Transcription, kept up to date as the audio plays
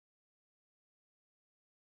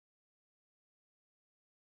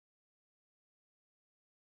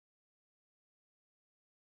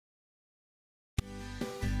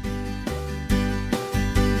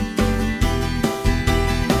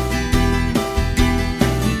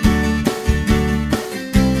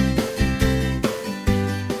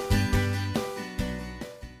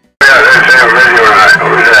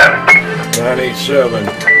987.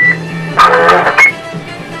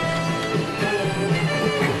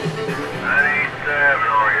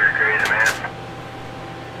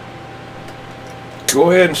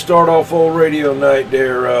 Go ahead and start off old radio night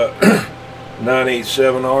there,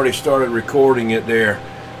 987. I already started recording it there.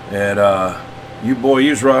 And you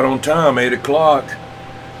was right on time, 8 o'clock,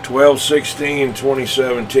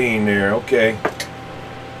 12/16/2017 there, okay.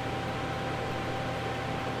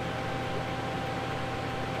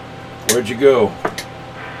 Where'd you go?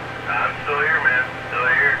 I'm still here, man. Still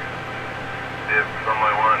here. See if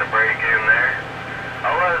somebody wanted to break in there.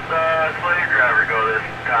 I'll let the slave driver go this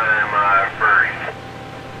time first.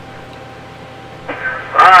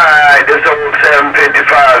 Alright, this old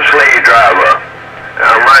 755 slave driver.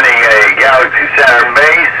 I'm running a Galaxy Saturn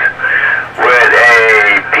base with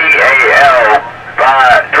a PAL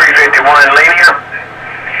 351 linear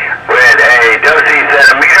with a Dusty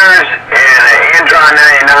set of meters and an Antron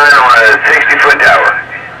 99 on a 60-foot tower.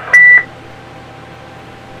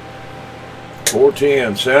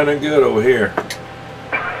 410, sounding good over here.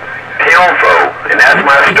 Info, and that's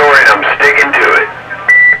my story and I'm sticking to it.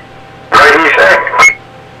 What do you say?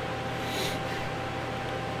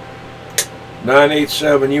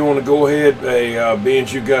 987, you want to go ahead, being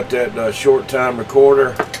you got that short time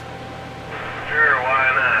recorder? Sure,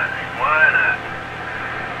 why not? Why not?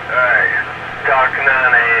 Alright, talking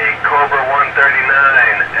on a Cobra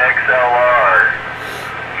 139 XLR.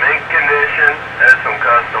 Mint condition, has some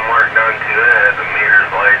custom work done to it. The meters,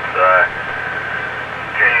 lights,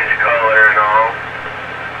 change color and all.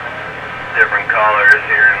 Different colors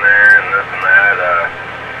here and there and this and that.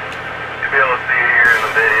 You'll be able to see it here in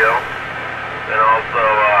the video. And also,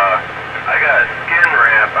 I got a skin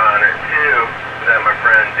wrap on it too that my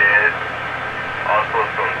friend did. Also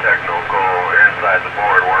some technical inside the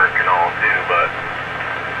board work and all too, but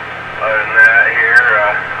other than that here,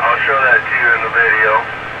 I'll show that to you in the video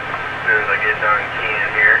as soon as I get done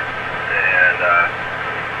keying here. And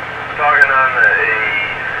talking on a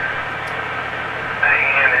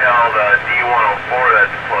handheld D104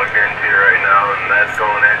 that's plugged into right now, and that's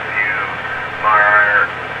going into my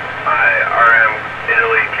RM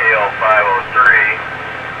Italy KL503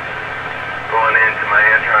 going into my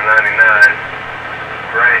Antron 99.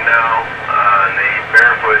 Right now on the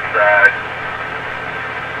barefoot side,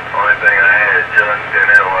 only thing I had adjusted in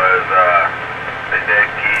it was the dead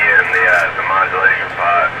key and the modulation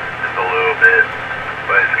pot just a little bit,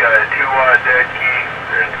 but it's got a 2-watt dead key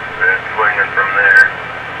and it's swinging from there,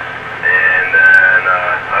 and then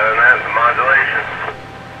other than that, the modulation.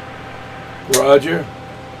 Roger.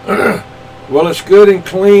 Well, it's good and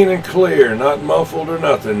clean and clear, not muffled or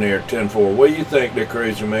nothing there, 10-4. What do you think there,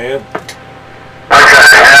 crazy man? I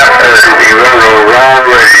got half the wrong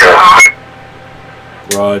radio.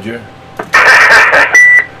 Roger.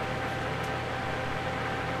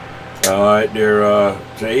 Alright, there,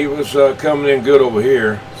 so he was coming in good over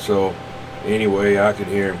here, so anyway, I could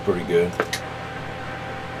hear him pretty good.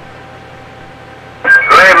 Go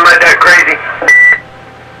ahead and let that crazy.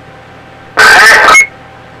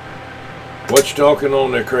 What you talking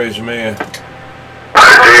on there, crazy man?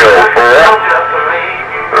 RCI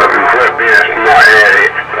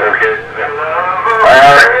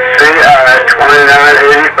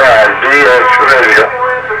 2985 DX radio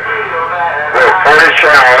with 40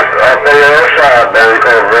 channels up on the other side band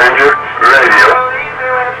called Ranger Radio.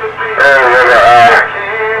 And with a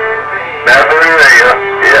backward radio.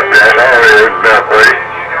 Yep, that's all it is, backward.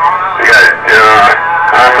 We got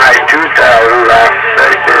on my 2000 last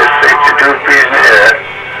 62 feet in the air.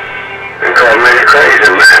 They call me the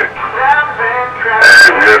crazy man.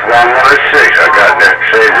 And just 116, I got that.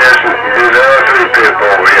 Say this and do the other 3 people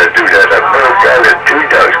over here do that. I broke down the 2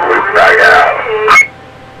 ducks we back out.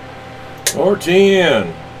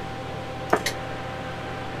 410.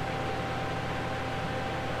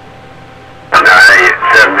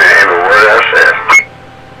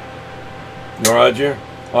 Roger.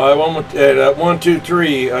 All right, one more. 1, 2,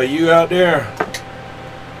 3. Are you out there?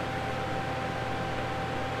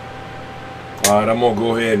 All right, I'm gonna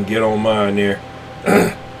go ahead and get on mine here.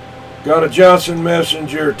 Got a Johnson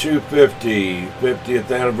Messenger 250,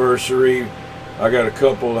 50th anniversary. I got a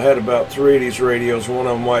couple. I had about 3 of these radios. One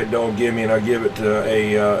of them White Dog gave me, and I give it to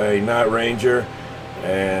a Night Ranger,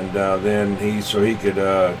 and then he could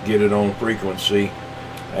get it on frequency.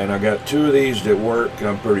 And I got 2 of these that work.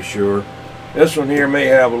 I'm pretty sure. This one here may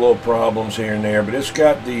have a little problems here and there, but it's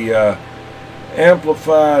got the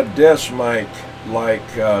amplified desk mic like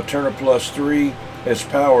Turner Plus 3. It's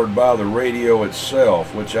powered by the radio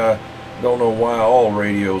itself, which I don't know why all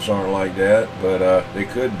radios aren't like that, but they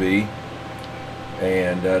could be.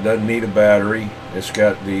 And doesn't need a battery. It's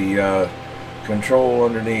got the control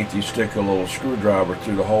underneath, you stick a little screwdriver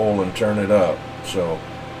through the hole and turn it up. So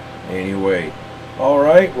anyway, all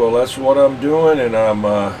right, well, that's what I'm doing, and I'm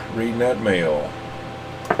reading that mail.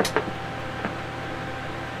 Guess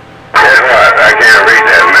what? I can't read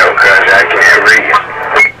that mail because I can't read it.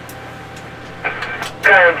 What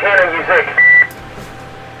kind of antenna you think?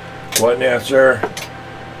 What now, sir?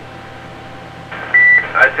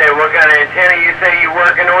 I said, what kind of antenna you say you're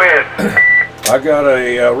working with? I got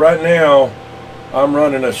a, right now, I'm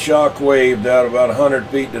running a Shockwave down about 100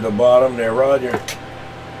 feet to the bottom there, Roger.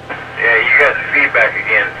 Yeah, you got the feedback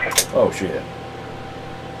again. Oh, shit.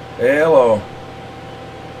 Hey, hello.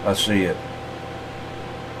 I see it.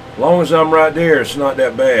 As long as I'm right there, it's not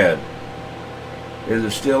that bad. Is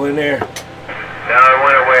it still in there? No, it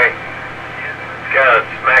went away. It's kind of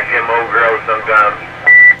smack them old girls sometimes.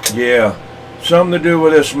 Yeah. Something to do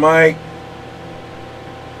with this mic.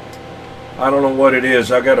 I don't know what it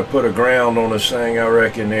is. I got to put a ground on this thing, I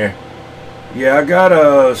reckon, there. Yeah, I got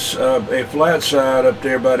a flat side up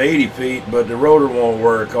there about 80 feet, but the rotor won't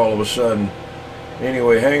work all of a sudden.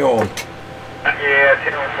 Anyway, hang on. Yeah,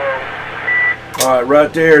 telephone. All right,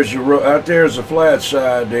 right there's your out there's the flat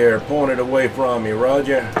side there, pointed away from you,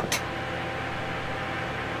 Roger.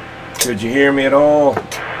 Could you hear me at all?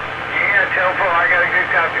 Yeah, telephone. I got a good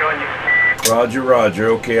copy on you. Roger, Roger.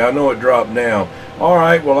 Okay, I know it dropped down. All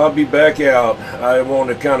right, well, I'll be back out. I want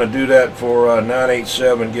to kind of do that for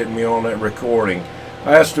 987, getting me on that recording.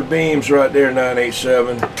 Astor Beams right there,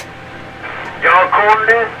 987. Y'all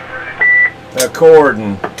cording?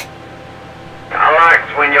 Cordon. I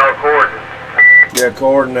like when y'all cording. Yeah,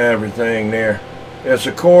 cordon everything there. It's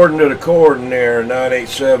a cordon to the cordon there,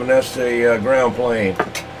 987. That's the ground plane.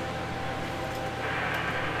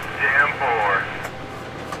 Damn bored.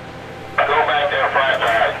 Go back there, flat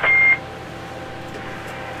side.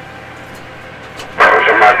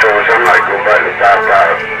 Somebody go back to top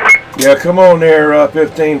side. Yeah, come on there,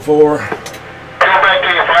 15-4. Go back to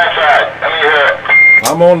your flat side. Let me hear it.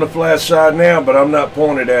 I'm on the flat side now, but I'm not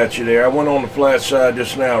pointed at you there. I went on the flat side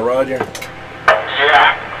just now, Roger. Yeah,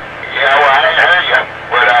 well, I didn't hear you,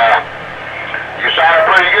 but you sounded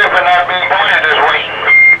pretty good for not being pointed this way.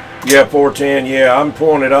 Yeah, 410, yeah, I'm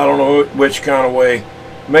pointed, I don't know which kind of way.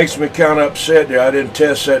 Makes me kind of upset there. I didn't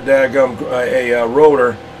test that daggum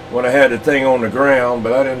rotor when I had the thing on the ground,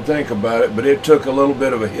 but I didn't think about it. But it took a little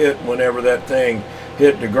bit of a hit whenever that thing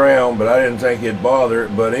hit the ground, but I didn't think it'd bother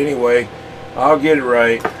it. But anyway, I'll get it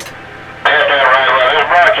right. Get that right. Well, this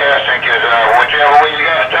broadcasting is whichever way you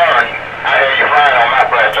got to turn, I hear you flying on my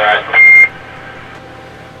flat side.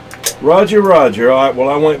 Roger, Roger. All right, well,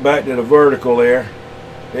 I went back to the vertical there.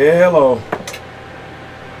 Yeah, hello.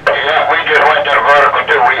 Yeah, we just went to the vertical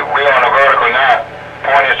too. We on the vertical now,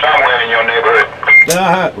 pointed somewhere in your neighborhood.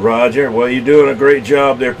 Roger. Well, you're doing a great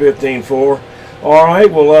job there, 15-4. All right.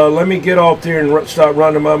 Well, let me get off there and stop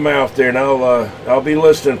running my mouth there, and I'll be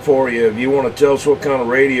listening for you if you want to tell us what kind of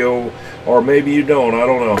radio, or maybe you don't. I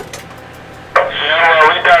don't know. Yeah, well,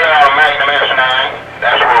 we talking on Magnum S9.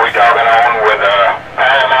 That's what we talking on with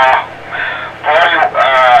Panama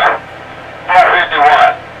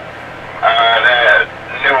 451. That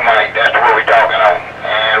new mic. That's what we talking on,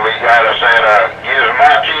 and we got a set of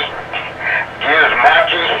Gizmochi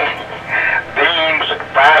beams,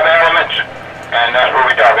 5 elements, and that's what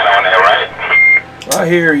we talking on there, right? I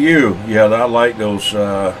hear you. Yeah, I like those.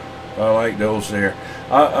 I like those there.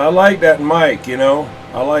 I like that mic. You know,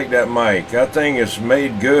 I like that mic. That thing is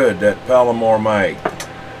made good. That Palomar mic. It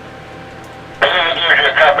gives you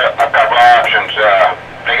a couple of options.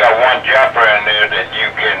 They got one jumper in there that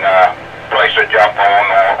you can place a jump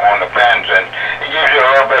on the pins, and it gives you a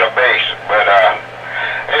little bit of bass. But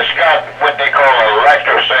it's got what they call an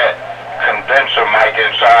electroset condenser mic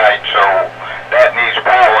inside, so that needs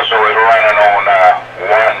power. So it's running on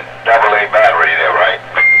one AA battery there, right?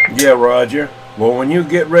 Yeah, Roger. Well, when you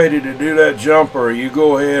get ready to do that jumper, you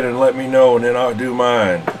go ahead and let me know, and then I'll do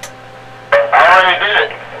mine. I already did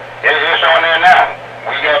it. It's on there now.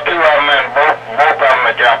 We got 2 of them, and both of them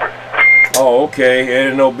are jumpers. Oh, okay.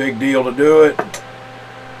 Ain't no big deal to do it.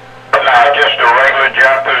 No, just the regular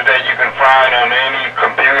jumpers that you can find on any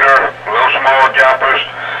computer, little small jumpers.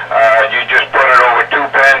 You just put it over 2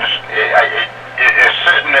 pins. It's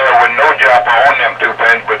sitting there with no jumper on them 2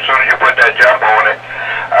 pins, but as soon as you put that jumper on it,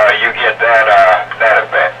 you get that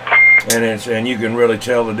effect. And you can really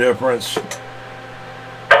tell the difference.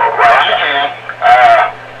 Well, I can.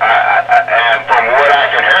 And from what I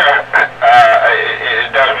can hear, it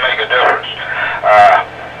does make a difference.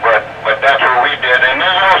 But that's what we did. And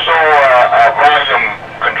there's also a volume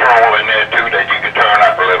control in there too that you can turn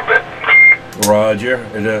up a little bit. Roger.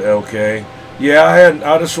 Okay. Yeah,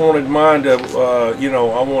 I just wanted mine to, you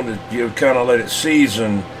know, I wanted you to kind of let it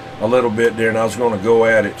season a little bit there, and I was going to go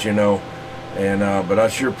at it, you know. And but I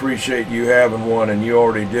sure appreciate you having one, and you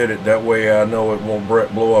already did it. That way I know it won't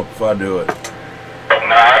blow up if I do it.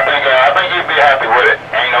 No, I think you'd be happy with it.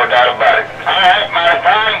 Ain't no doubt about it. All right, my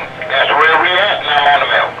time. That's where we at, and I'm on the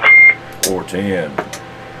milk. 410.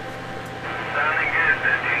 Sounding good,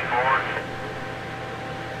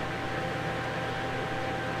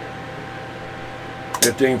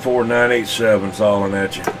 15-4, 987's hollering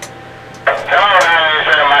at you. Hello,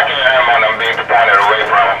 987. I can't have them on them being pointed away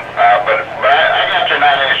from them. But I got your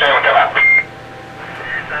 987 come out.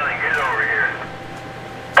 You're sounding good over here.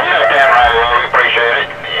 Yeah, damn right. Well, we appreciate it.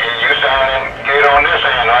 You sounding good on this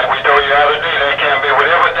end. Like we told you the other day, they can't be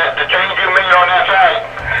whatever the change you made on that side.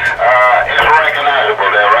 It's recognizable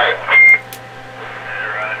there, right?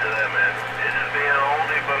 Yeah, right to that, man. This is being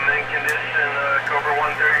oldie but mint condition Cobra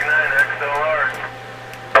 139 XLR.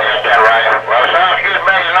 Yes, that's right. Well, sounds good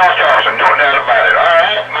back in North Charleston. No doubt about it. All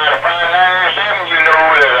right, mighty fine 987. You know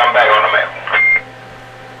that I'm back on the map.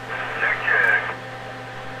 Check, check.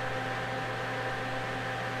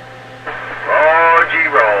 Roll G.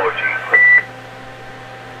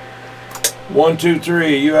 1, 2,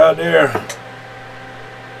 3, you out there?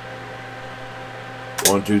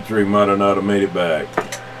 1, 2, 3 might have not have made it back.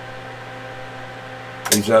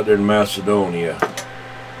 He's out there in Macedonia.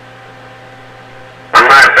 I'm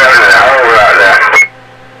not better than over out there.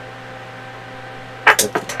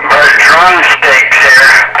 But drumsticks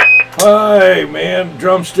here. Hi, man,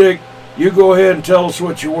 Drumstick. You go ahead and tell us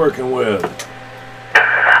what you're working with.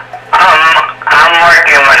 I'm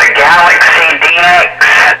working with a Galaxy DX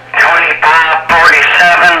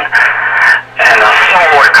 2547 and a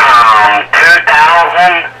Solarcom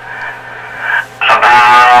 2000,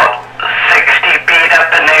 about 60 feet up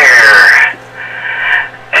in the air,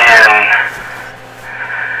 and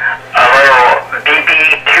a little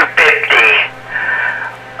BB250.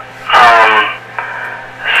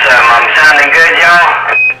 So I'm sounding good, y'all?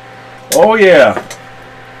 Oh, yeah.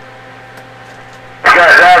 You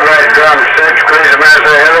guys have right drumsticks, crazy man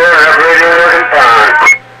say hello, and that radio working fine.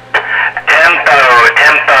 Tempo,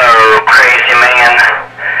 crazy man.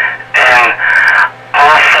 And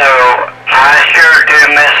also, I sure do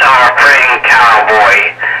miss our friend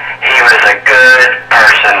Cowboy. He was a good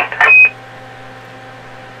person.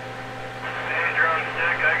 Hey,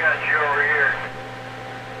 Drumstick, I got you over here.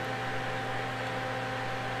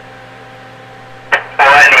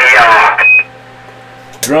 What do y'all?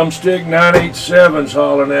 Drumstick 987's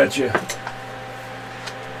hollering at you.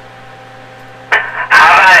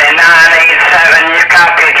 How about it, 987? You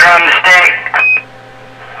copy, Drumstick?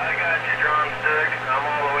 I got you, Drumstick. I'm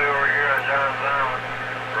all the way over here on John's Island.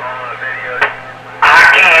 Rolling a video. I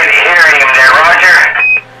can't hear him there, Roger.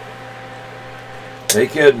 Hey,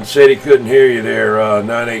 kid said he couldn't hear you there,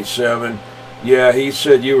 987. Yeah, he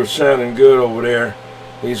said you were sounding good over there.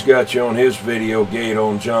 He's got you on his video gate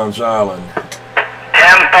on John's Island.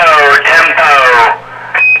 Tempo.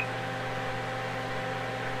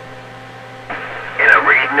 And I'm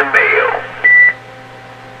reading the mail.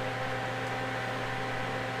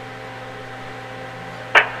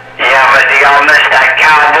 Yeah, but do y'all miss that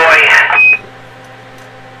Cowboy?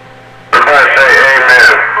 Everybody say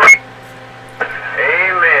amen.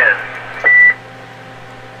 Amen.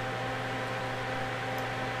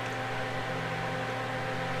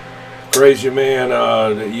 Crazy man,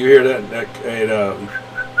 you hear that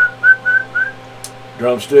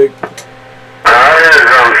Drumstick? I hear a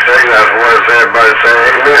drumstick, that's what everybody say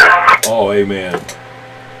amen. Oh, amen.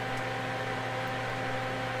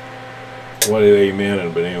 What is amen?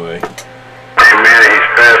 But anyway. Amen, he's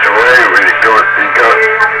passed away when he caught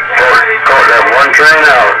that one train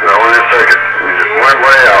out, the only second. He just went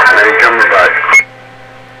way out and then he coming back.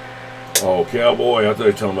 Oh, Cowboy, I thought you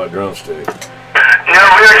were talking about Drumstick. No,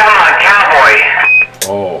 we were talking about Cowboy.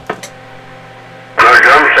 Oh, No,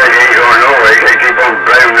 drumstick ain't going nowhere. He can't keep on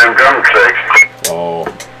blaming them drumsticks. oh.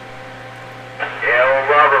 Yeah, old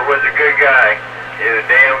Robert was a good guy. He was a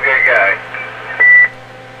damn good guy.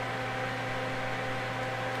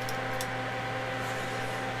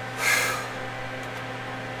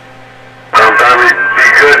 Sometimes he'd be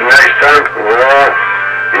good, next time, well,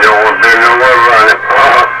 you don't want to do no more running.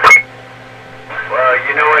 Well,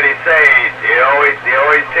 you know what he say? They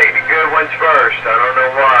always take the good ones first. I don't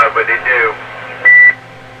know why, but they do.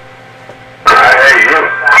 I hate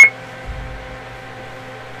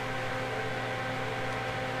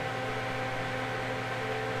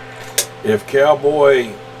you. If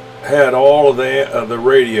Cowboy had all of the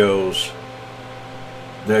radios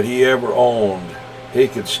that he ever owned, he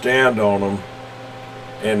could stand on them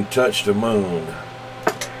and touch the moon.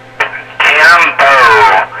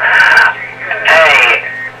 Tempo. Hey,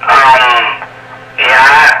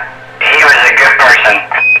 yeah, he was a good person.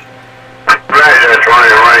 Right, that's why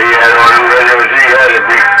he had one of them radios.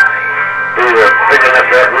 He was picking up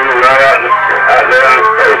that moon right out there in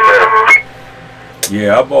space there.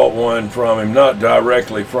 Yeah, I bought one from him, not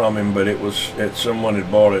directly from him, but someone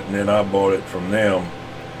had bought it, and then I bought it from them.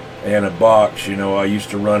 And a box, you know, I used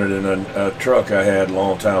to run it in a truck I had a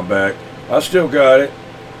long time back. I still got it.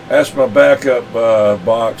 That's my backup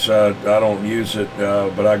box. I don't use it,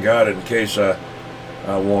 but I got it in case I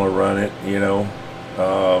want to run it, you know.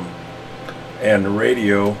 And the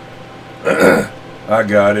radio, I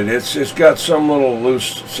got it. It's got some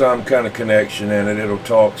kind of connection in it. It'll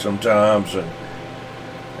talk sometimes, and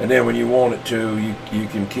then when you want it to, you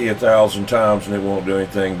can key 1,000 times and it won't do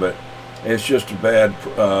anything. But it's just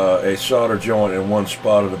a solder joint in one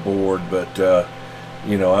spot of the board. But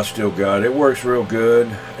you know, I still got it. It works real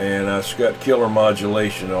good, and it's got killer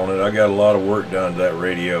modulation on it. I got a lot of work done to that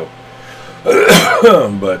radio,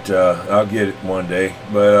 but I'll get it one day.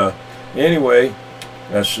 But anyway,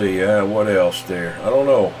 let's see, what else there? I don't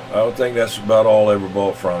know. I don't think that's about all I ever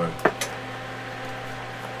bought from him.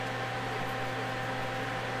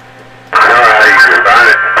 I know how you can find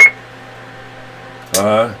it. I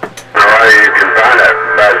know how you can find that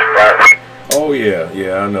bad spot. Oh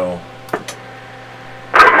yeah, I know.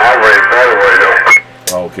 My way, better way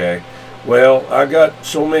though. Okay. Well, I got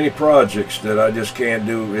so many projects that I just can't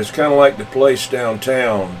do. It's kind of like the place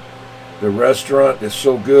downtown. The restaurant is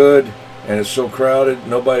so good and it's so crowded,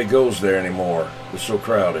 nobody goes there anymore. It's so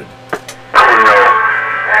crowded. Oh no.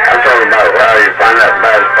 I'm talking about how you find that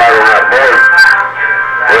bad spot on that board.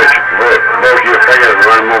 Which both your fingers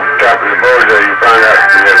run them over the top of the board there, you find out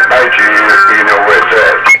and it bites you, you know where it's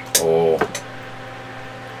at. Oh.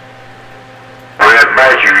 When it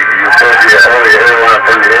bites you, you put your hair line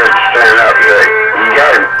from your head to stand up and say, you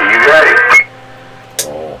got him, you got him.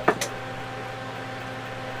 Oh.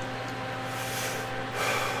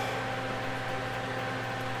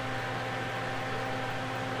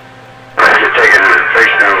 You're taking the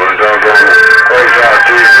fixing of a doggone place out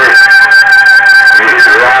to you. You hit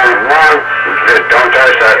the wrong one, you said, don't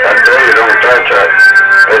touch that. I tell you, don't touch that.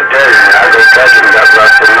 It's dead. I go touch it and got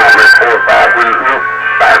left for not 4 or 5 when you loop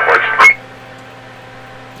backwards.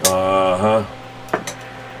 Uh-huh.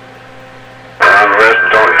 The rest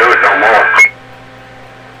don't do it no more.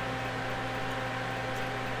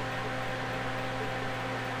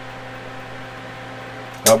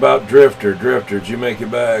 How about Drifter? Drifter, did you make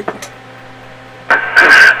it back?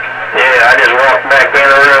 Yeah, I just walked back in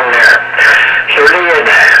the room there. Sure did.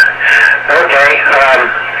 Okay,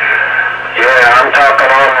 yeah, I'm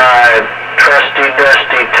talking on my trusty,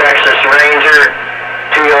 dusty Texas Ranger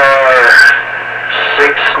TR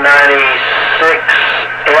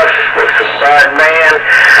 696F with the side man.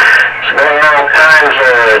 It's got all kinds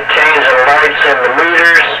of changing lights in the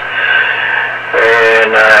meters.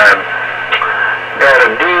 And got a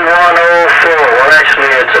D104. Well, actually,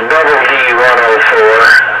 it's a double D104.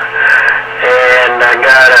 And I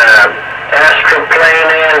got a astroplane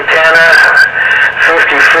antenna,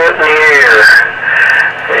 50 foot in the air.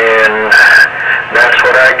 And that's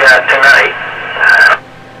what I got tonight.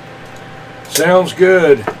 Sounds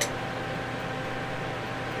good.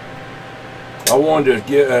 I wanted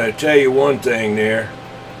to tell you one thing there.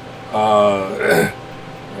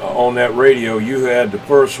 On that radio, you had the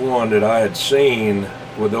first one that I had seen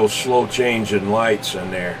with those slow changing lights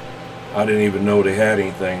in there. I didn't even know they had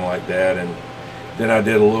anything like that, and then I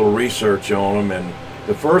did a little research on them, and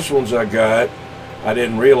the first ones I got, I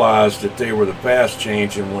didn't realize that they were the fast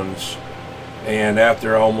changing ones, and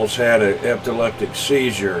after I almost had an epileptic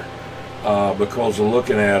seizure because of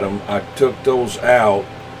looking at them, I took those out.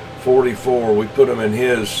 44, we put them in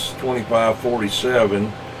his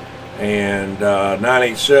 2547, and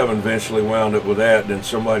 987 eventually wound up with that. Then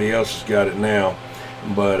somebody else has got it now,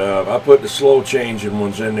 but I put the slow changing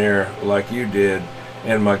ones in there like you did,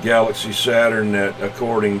 and my Galaxy Saturn that,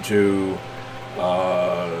 according to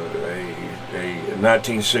a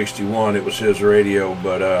 1961, it was his radio,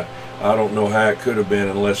 but I don't know how it could have been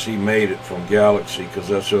unless he made it from Galaxy, because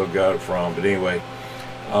that's who I got it from. But anyway,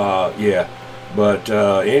 yeah. But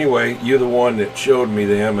anyway, you're the one that showed me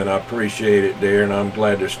them, and I appreciate it there, and I'm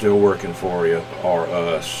glad they're still working for you, or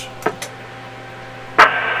us.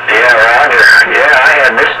 Yeah, Roger. Yeah, I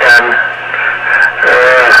had this done.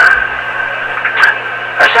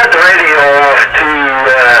 I sent the radio off to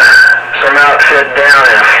some outfit down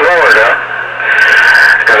in Florida,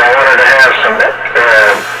 because I wanted to have some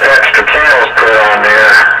extra channels put on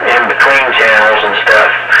there, in between channels and stuff.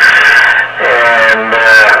 And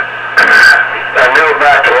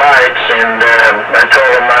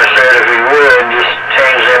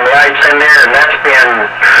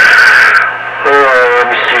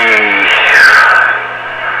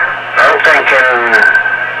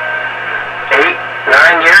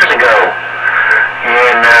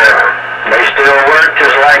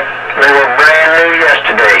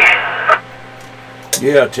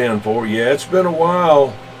Yeah, 10-4. Yeah, it's been a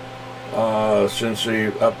while since I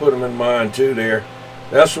put them in mine too there.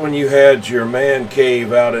 That's when you had your man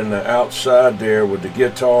cave out in the outside there with the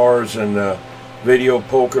guitars and video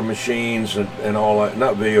poker machines and all that.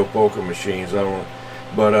 Not video poker machines, I don't.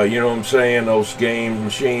 But you know what I'm saying? Those game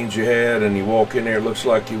machines you had, and you walk in there, it looks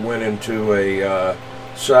like you went into a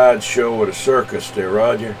sideshow at a circus there,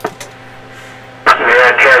 Roger.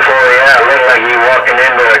 Yeah, 10-4. Yeah, it looked like you walking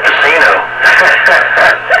into a casino.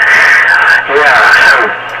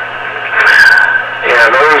 Yeah,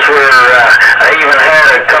 those were. I even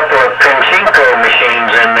had a couple of Pachinko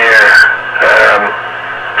machines in there.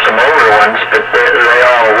 Some older ones, but they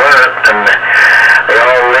all worked, and they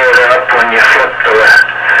all lit up when you flipped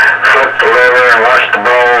the lever and watched the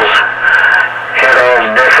balls hit all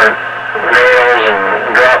the different nails and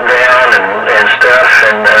drop down and stuff.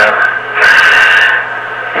 And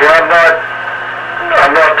yeah, I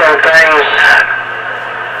bought them things.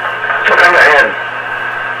 I think I had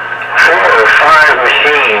 4 or 5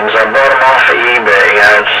 machines. I bought them off of eBay.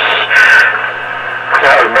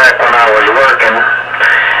 That was back when I was working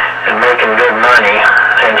and making good money,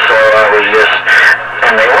 and so I was just,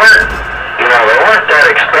 and they weren't that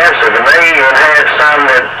expensive, and they even had some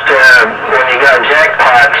that when you got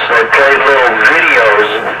jackpots, they played little videos,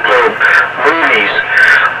 little movies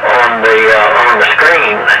on the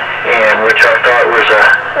screen, and which I thought was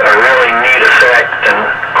a really neat effect. And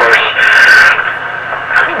of course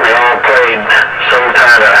they all played some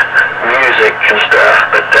kind of music and stuff,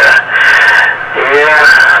 but yeah,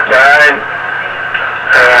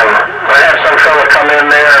 I had some fella come in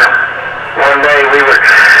there one day. We were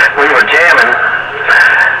jamming,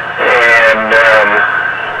 and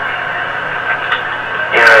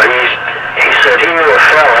you know, he said he knew a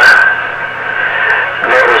fella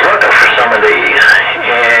that was looking for some of these,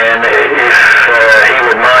 and if he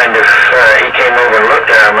would mind if he came over and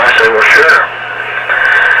looked at them. I said, well, sure.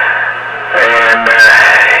 And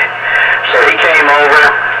so he came over,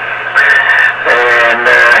 and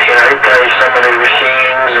you know, he played some of the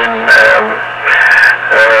machines, and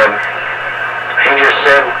he just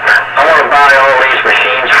said, I want to buy all these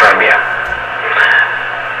machines from you.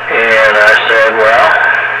 And I said, well,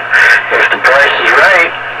 if the price is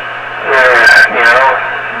right, you know,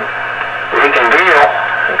 we can deal.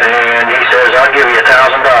 And he says, I'll give you $1,000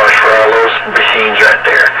 for all those machines right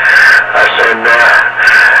there. I said,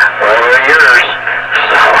 well, they're yours.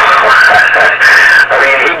 So, I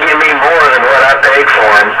mean, he gave me more than what I paid for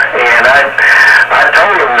them. And I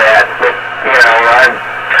told him that, but, you know,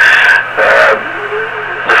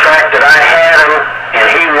 the fact that I had them and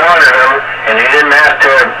he wanted them, and he didn't have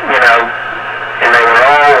to, you know, and they were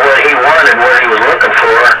all what he wanted, what he was looking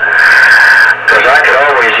for, because I could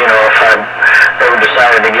always, you know, if I ever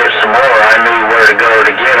decided to get some more, I knew where to go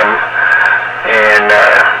to get them. And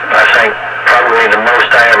I think probably the most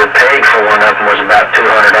I ever paid for one of them was about $200.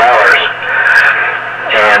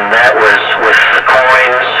 And that was with the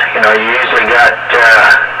coins. You know, you usually got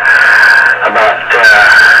about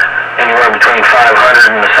anywhere between 500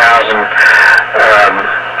 and 1,000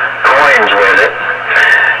 coins with it.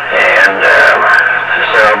 And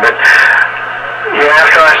so, but yeah,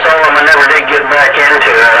 after I sold them, I never did get back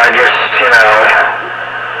into it. I just, you know,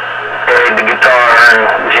 played the guitar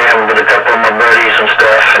and jammed with a couple of my buddies and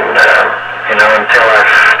stuff, and you know, until I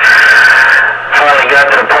finally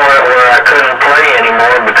got to the point where I couldn't play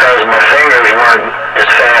anymore because my fingers weren't as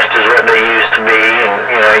fast as what they used to be. And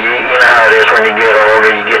you know, you know how it is when you get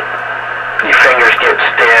older, your fingers get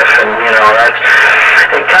stiff, and you know,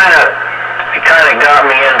 it kind of got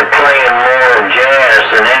me into playing more jazz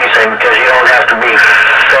than anything, because you don't have to be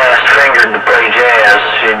fast fingered to play jazz.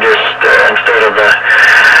 You just instead of the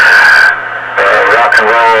rock and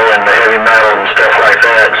roll and the heavy metal and stuff like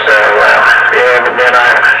that. So yeah, but then I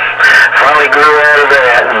finally grew out of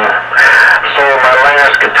that and sold my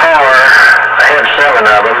last guitar. I had 7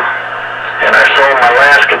 of them, and I sold my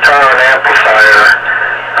last guitar and amplifier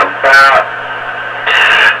about,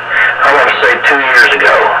 I want to say 2 years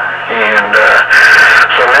ago. And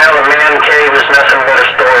so now the man cave is nothing but a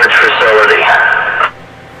storage facility.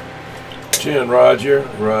 10, Roger.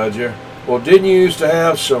 Well, didn't you used to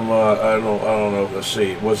have some? I don't know. Let's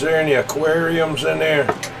see. Was there any aquariums in there?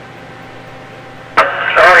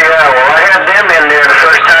 Oh yeah. Well, I had them in there the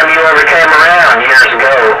first time you ever came around years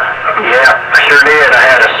ago. Yeah, I sure did. I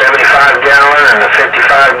had a 75-gallon and a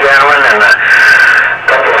 55-gallon and a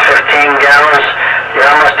couple of 15-gallons. Yeah,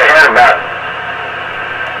 I must have had about,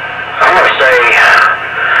 I'm gonna say,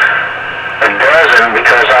 a dozen,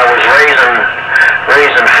 because I was raising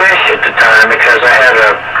fish at the time, because I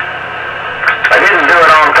didn't do it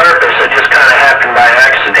on purpose. It just kind of happened by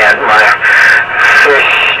accident. My fish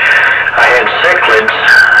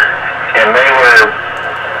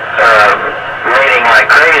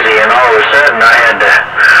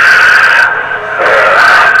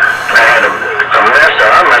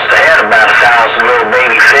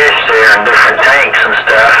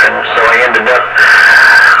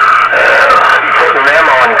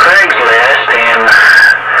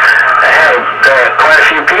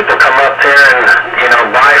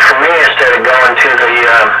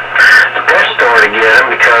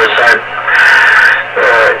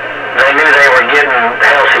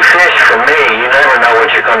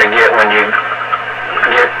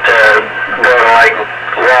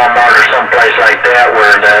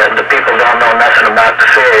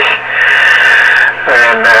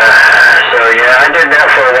And so yeah, I did that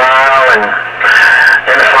for a while, and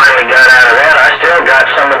then I finally got out of that. I still got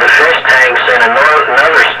some of the fish tanks in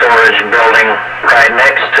another storage building right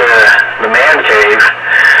next to the man cave,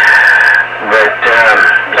 but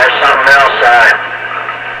that's something else I,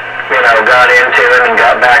 got into and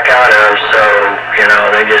got back out of. So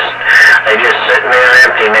they just sitting there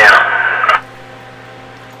empty now.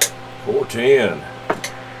 410.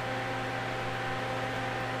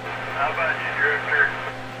 How about you, Drifter?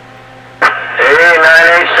 Hey,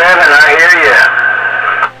 987, I hear you.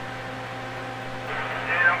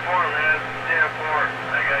 10-4, man. 10-4.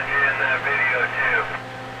 I got you in that video, too.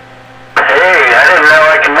 Hey, I didn't know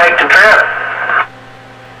I could make the trip.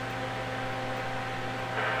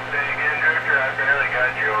 Say again, Drifter. I barely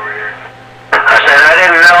got you over here. I said I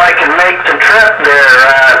didn't know I could make the trip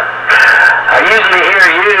there. I usually hear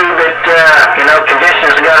you, but,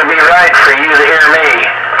 conditions got to be right for you to hear me.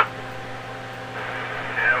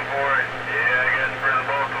 10-4. Yeah, I guess for the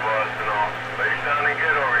both of us and all. But you're sounding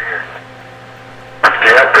good over here.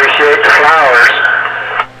 Yeah, I appreciate the flowers.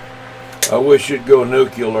 I wish you'd go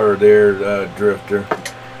nuclear there, Drifter.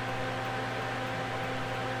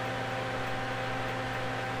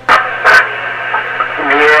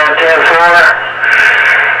 Yeah, 10-4.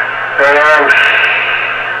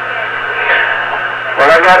 Well,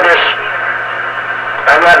 I got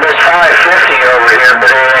this 550 over here, but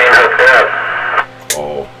it ain't hooked up.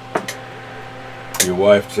 Oh. Your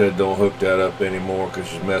wife said don't hook that up anymore because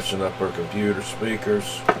she's messing up her computer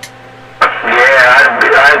speakers. Yeah, I'd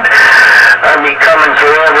be coming to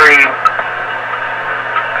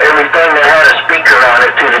everything that had a speaker on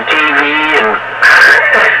it, to the TV, and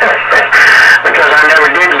because I never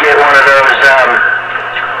did get one of those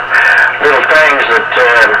little things that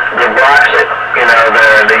blocks it.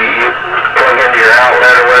 You plug into your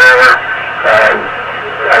outlet or whatever.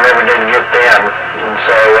 I never did get them, and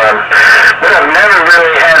so but I've never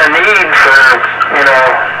really had a need for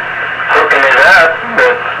hooking it up,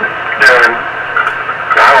 but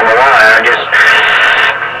I don't know why.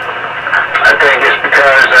 I think it's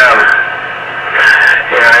because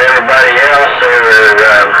everybody else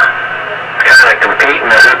are kind of competing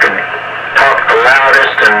on who could talk the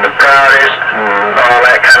loudest and the proudest and all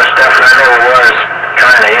that kind of stuff, and I never was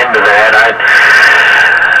kind of into that.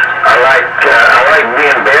 I like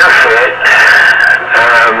being barefoot,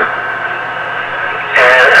 and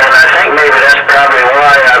I think maybe that's probably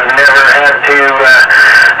why I've never had to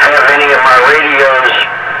have any of my radios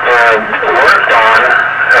worked on,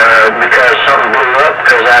 because something blew up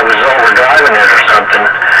because I was overdriving it or something.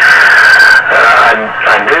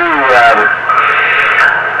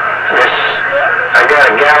 I got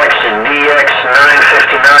a Galaxy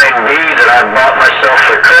DX959B that I bought myself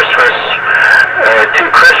for Christmas 2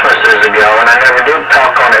 Christmases ago, and I never did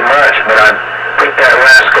talk on it much, but I put that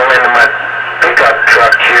rascal into my pickup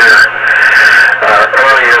truck here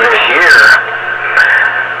earlier this year,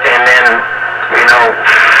 and then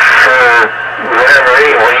for whatever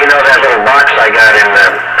reason, that little box I got in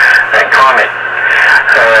that Comet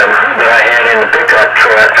that I had in the pickup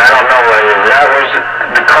truck, I don't know whether that was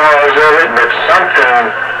the cause of it, but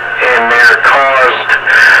something in there caused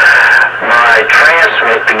my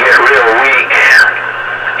transmit to get real weak,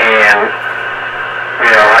 and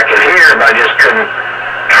I could hear, but I just couldn't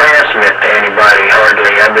transmit to anybody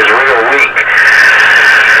hardly. I was real weak,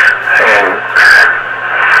 and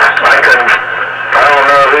I don't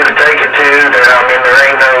know who to take it to. There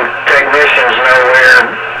ain't no technicians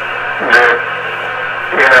nowhere that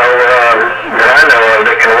I know of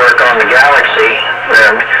that can work on the Galaxy.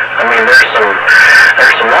 There's some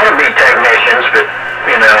wannabe technicians, but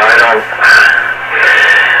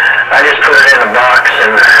I just put it in a box,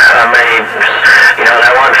 and I made,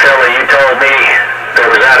 that one fella you told me that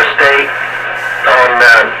was out of state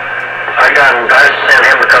I sent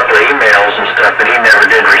him a couple of emails and stuff, but he never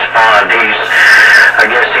did respond. I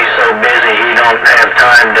guess he's so busy he don't have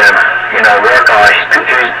time to, work on it.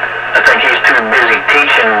 I think he's too busy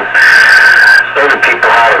teaching other people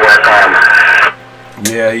how to work on them.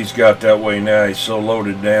 Yeah, he's got that way now. He's so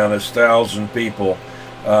loaded down. There's 1,000 people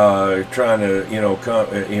trying to,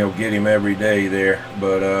 get him every day there.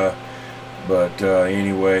 But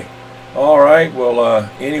anyway. All right. Well,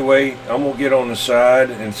 anyway, I'm gonna get on the side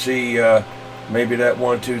and see. Maybe that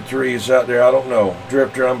 123 is out there. I don't know.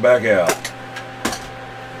 Drifter, I'm back out.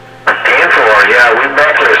 10-4. Yeah, we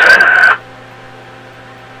back listening.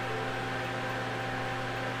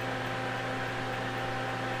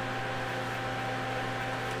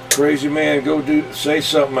 Crazy man, go say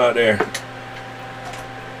something out there.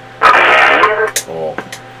 Oh.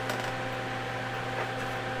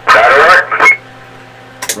 That'll work.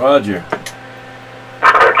 Roger.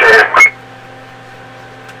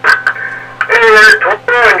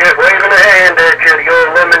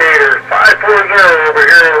 Eliminator 540 over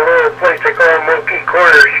here in a little place they call Monkey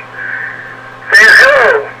Corners. Says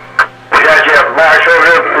hello. You got your box over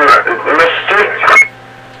there, Mr. T?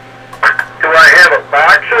 Do I have a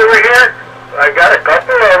box over here? I got a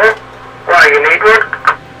couple of them. Why, you need one?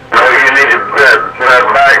 No, you need to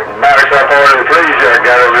box up over the freezer I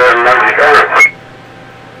got over there in Monkey Corner.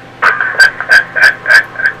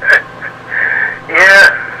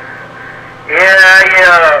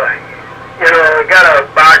 I gotta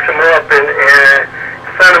box them up and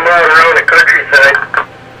send them all around the countryside.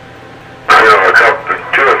 I know a couple,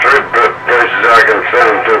 2 or 3 places I can send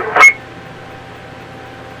them to.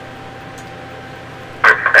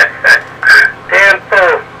 Damn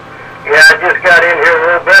full. Yeah, I just got in here a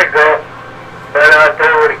little bit ago. Been out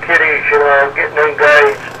there with the kiddies, getting them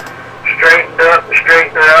guys straightened up and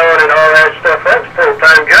straightened around and all that stuff. That's a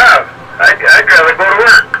full-time job. I'd rather go to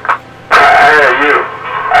work. I hear you.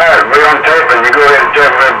 Alright, we're on tape and you go ahead and tell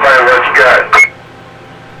everybody what you got.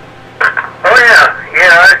 Oh yeah.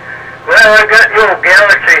 I got the old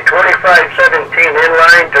Galaxy 2517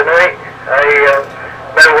 inline tonight. I've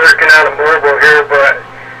been working on a mobile here, but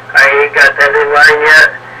I ain't got that inline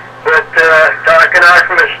yet. But talking off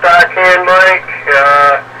from a stock hand mic,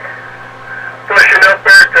 pushing up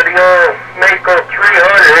there to the old Mako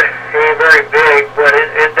 300. Ain't very big, but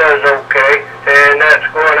it does okay. And that's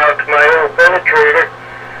going out to my old penetrator.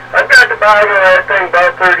 I've got the bottom of that thing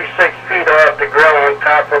about 36 feet off the ground.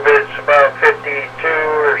 Top of it's about 52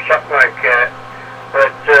 or something like that.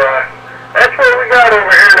 But that's what we got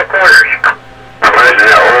over here in the corners. Imagine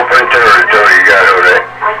that open territory you got over there.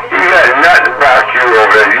 You got nothing about you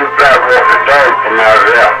over there. You got what the dog from out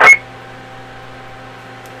of there.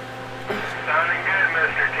 Sounding good,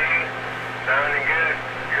 Mr. T. Sounding good.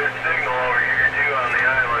 Good signal over here, too, on the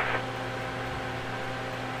island.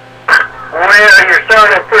 Well, you're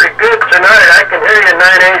sounding pretty good tonight. I can hear you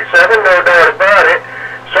 987, no doubt about it.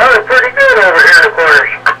 Sounding pretty good over here in the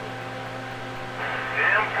corners.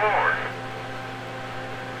 Damn four.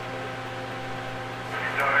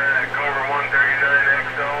 Still hearing that Cobra 139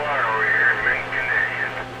 XLR over here in mint condition.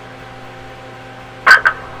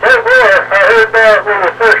 Hey, boy, I heard that when we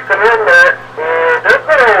first come in there. There's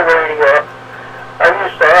an old radio. I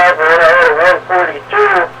used to have one. I had a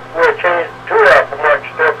 142, which ain't too awful much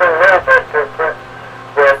different, a little bit different.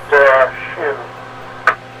 But, shoot.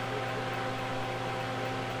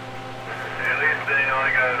 At least they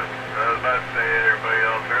only got, I was about to say everybody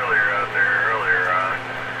else earlier on.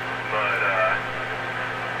 But,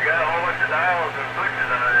 you got a whole bunch of dials and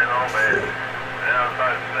switches on it and all, but I was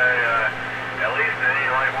about to say, at least it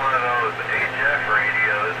ain't like one of those HF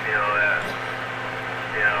radios,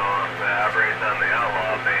 that operates on the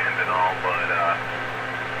Outlaw band and all, but,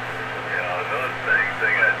 those things,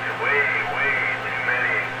 they got way too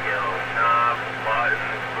many, knobs,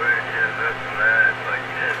 buttons, switches, this and that. It's like,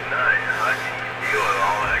 good night. How can you deal with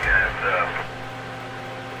all that kind of stuff?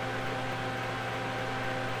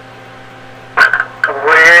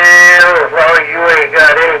 Well, as long as you ain't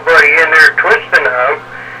got anybody in there twisting them,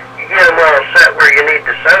 you get them all set where you need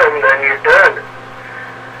to set them, then you're done.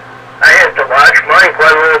 I have to watch mine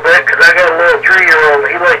quite a little bit, because I got a little 3-year-old.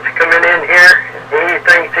 He likes to come in here, and he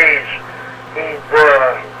thinks he's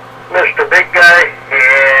Mr. Big Guy,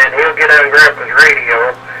 and he'll get on Grandpa's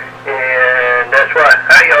radio, and that's why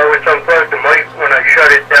I always unplug the mic when I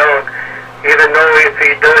shut it down, even though if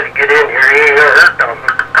he does get in here, he ain't gonna hurt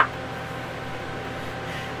nothing.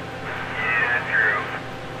 Yeah,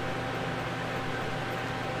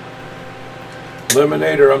 true.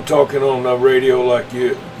 Eliminator, I'm talking on the radio like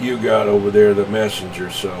you got over there, the messenger,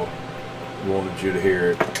 so wanted you to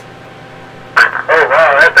hear it. Oh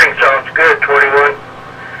wow, that thing sounds good, 21.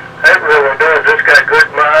 That really does. It's got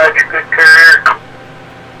good mileage, good carrier.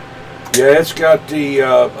 Yeah, it's got the,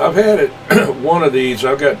 I've had it, one of these,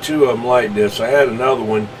 I've got 2 of them like this. I had another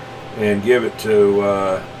one and give it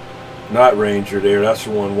to Night Ranger there. That's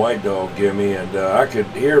the one White Dog gave me, and I could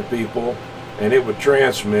hear people and it would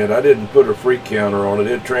transmit. I didn't put a freak counter on it.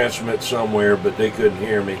 It'd transmit somewhere, but they couldn't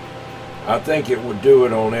hear me. I think it would do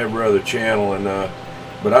it on every other channel, and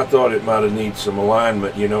but I thought it might have needed some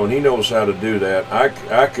alignment, and he knows how to do that.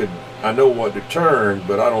 I know what to turn,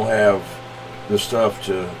 but I don't have the stuff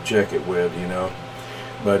to check it with,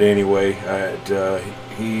 But anyway,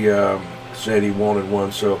 he said he wanted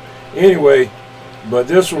one, so anyway, but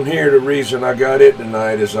this one here, the reason I got it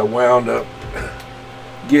tonight is I wound up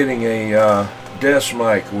getting a desk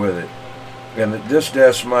mic with it, and this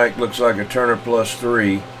desk mic looks like a Turner Plus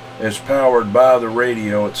 3. It's powered by the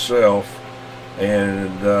radio itself,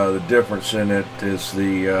 and the difference in it is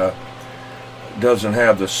the doesn't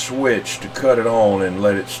have the switch to cut it on and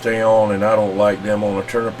let it stay on, and I don't like them on a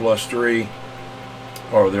Turner Plus 3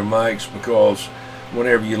 or their mics, because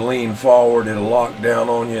whenever you lean forward it'll lock down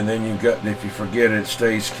on you, and then if you forget it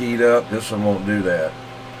stays keyed up. This one won't do that.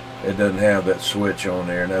 It doesn't have that switch on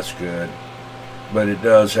there, and that's good. But it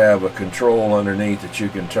does have a control underneath that you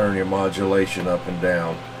can turn your modulation up and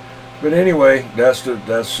down. But anyway, that's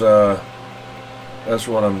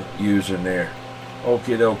what I'm using there.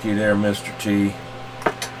 Okie dokie there, Mr. T.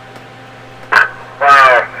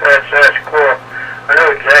 Wow, that's cool. I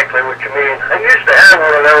know exactly what you mean. I used to have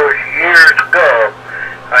one of those years ago.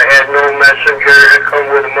 I had no messenger to come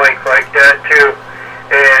with a mic like that too.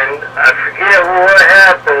 And I forget what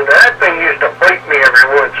happened. That thing used to bite me every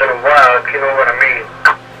once in a while, if you know what I mean.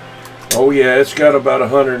 Oh yeah, it's got about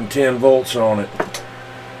 110 volts on it.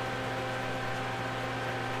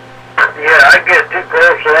 Yeah, I get too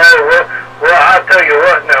close to that. Well, I'll tell you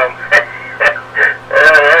what now.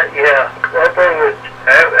 Yeah,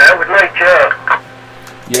 that would light you up.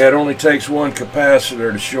 Yeah, it only takes one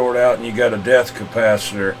capacitor to short out, and you got a death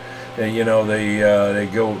capacitor. And, you know, they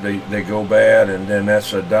go bad, and then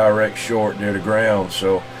that's a direct short near the ground.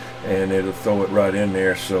 So, and it'll throw it right in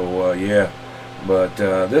there. So yeah, but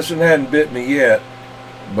this one hadn't bit me yet.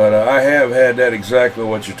 But I have had that exactly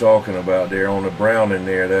what you're talking about there on the Browning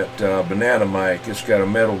there, that banana mic. It's got a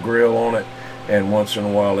metal grill on it, and once in a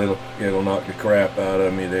while it'll knock the crap out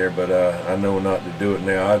of me there. But I know not to do it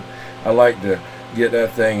now. I like to get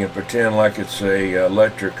that thing and pretend like it's a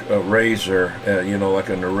electric razor, you know, like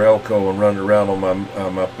a Norelco, and run it around on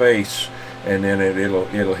my face, and then it'll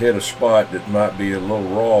hit a spot that might be a little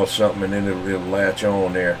raw or something, and then it'll latch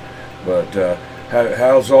on there. But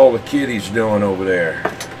how's all the kiddies doing over there?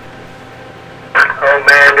 Oh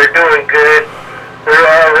man, they're doing good. They're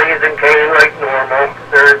all raising Cain like normal.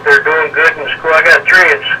 They're doing good in school. I got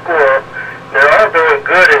 3 in school. They're all doing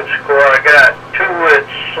good in school. I got 2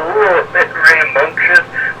 that's a little bit rambunctious,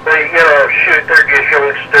 but you know, shoot, they're just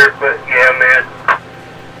youngsters. But yeah, man.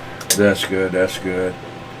 That's good. That's good.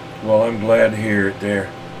 Well, I'm glad to hear it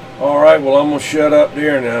there. All right. Well, I'm gonna shut up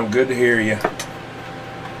there now. Good to hear you.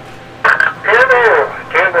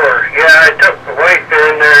 Timber. Yeah, I took the wife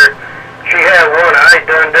in there. She had one I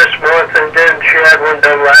done this month, and then she had one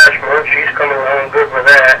done last month. She's coming along good with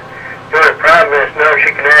that. The only problem is now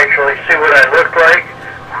she can actually see what I look like.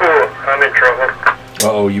 Whew, I'm in trouble.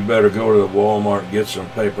 Uh-oh, you better go to the Walmart and get some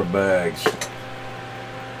paper bags.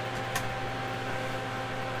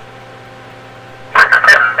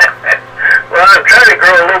 Well, I'm trying to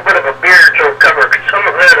grow a little bit of a beard so cover some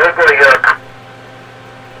of that ugly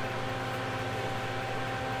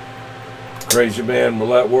Crazy man, will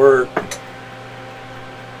that work?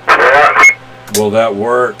 What? Will that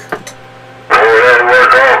work? Oh, that'll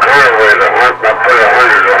work all kind of ways. I put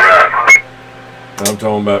 100 on that. I'm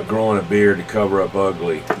talking about growing a beard to cover up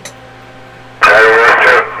ugly. That'll work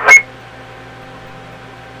too.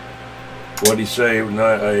 What'd he say,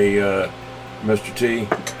 Mr. T?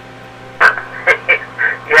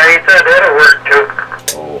 Yeah, he said that'll work too.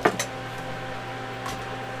 Oh.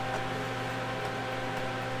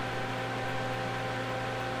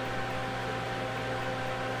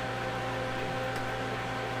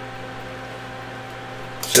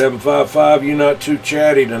 $755, you're not too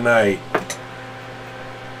chatty tonight.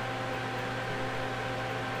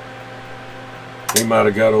 He might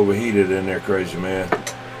have got overheated in there, crazy man.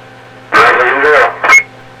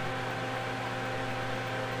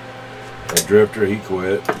 The drifter, he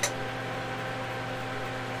quit.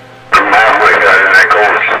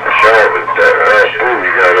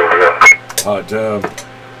 Hot tub.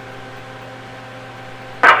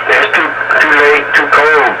 It's too late, too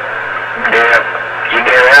cold. Yeah, you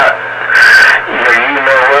get out. You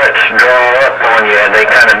know what's draw up on you, and they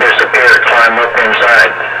kind of disappear, climb up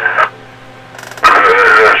inside.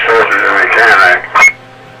 They're soldiers in the can,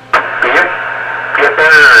 Yep,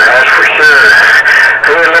 that's for sure.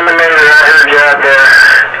 Hey, Eliminator, I heard you out there.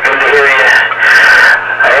 Good to hear you.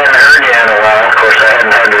 I hadn't heard you in a while. Of course, I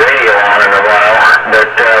hadn't had the radio on in a while. But,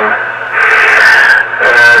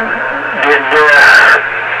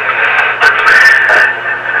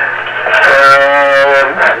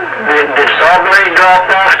 did Sawblade drop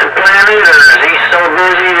off the planet, or is he so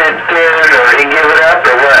busy that, or he give it up,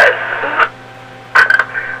 or what?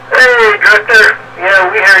 Hey, Drifter. Yeah,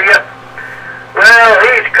 we hear you. Well,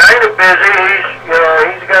 he's kind of busy.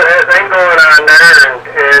 He's got that thing going on there,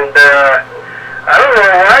 and I don't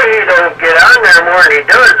know why he don't get on there more than he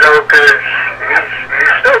does, though, because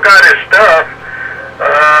he's still got his stuff.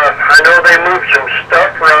 I know they moved some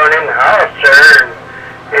stuff around in the house there,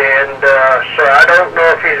 and so I don't know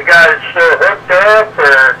if he's got it still hooked up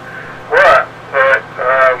or what.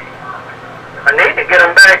 I need to get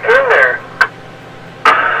them back in there.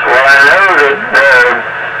 Well, I know that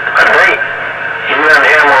I think you and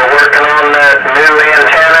him were working on that new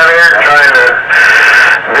antenna there, trying to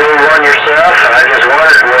build one yourself, and I just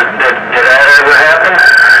wondered, did that ever happen?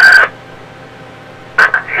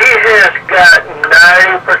 He has got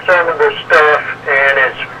 90% of the stuff, and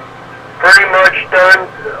it's pretty much done.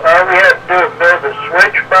 All we have to do is build the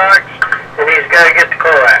switch box, and he's got to get the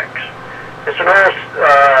coax. It's an old,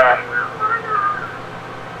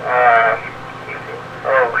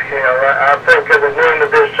 oh hell, I'll think of the name of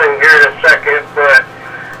this thing here in a second, but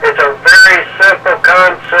it's a very simple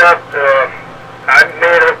concept. I've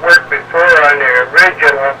made it work before on the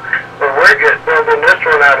original, but we're just building this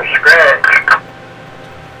one out of scratch.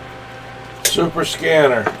 Super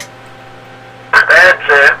scanner. That's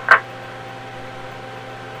it.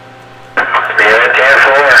 Yeah,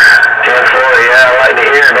 10-4. 10-4, yeah, I like to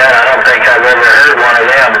hear that. I don't think I've ever heard one of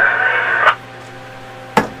them.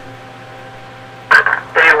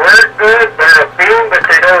 They work good, they're a beam, but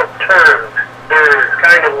they don't turn. They're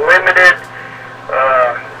kind of limited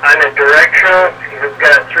on the directional. You've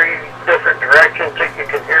got 3 different directions that you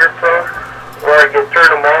can hear from, or you can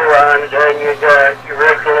turn them all on, and then you got your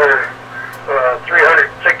regular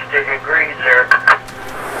 360 degrees there.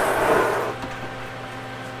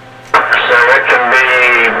 So it can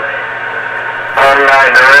be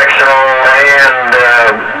omnidirectional and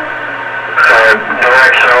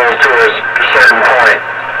directional to a certain point.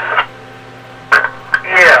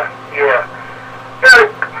 Yeah. You gotta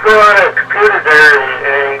go on a computer there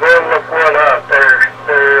and go and look one up.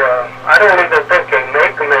 I don't even think they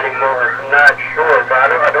make them anymore. I'm not sure,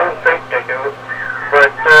 but I don't think they do.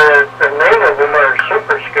 But the name of them are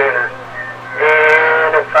Super Scanner.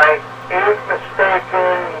 And if I ain't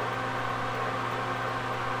mistaken,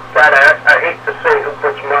 God, I hate to say who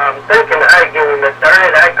puts them on. I'm thinking iGame, but darn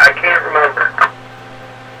it, I can't remember.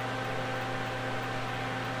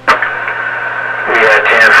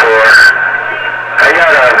 Yeah, 10-4. I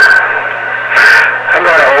got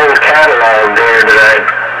an old catalog there that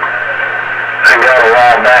I got a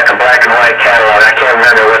while back, a black and white catalog. I can't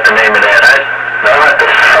remember what the name of that. I'll have to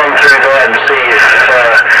thumb through that and see if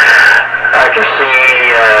I can see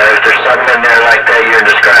if there's something in there like that you're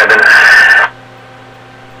describing.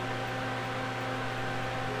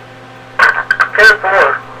 10-4.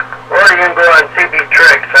 Or you can go on CB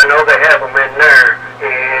Tricks. I know they have them in there.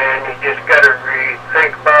 And you just got to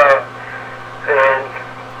think about, and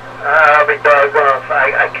I'll be doggone if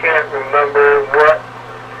I can't remember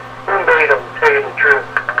who made them, to tell you the truth.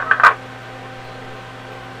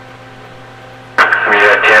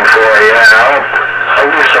 Yeah, 10-4, yeah, I'll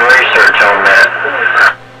do some research on that.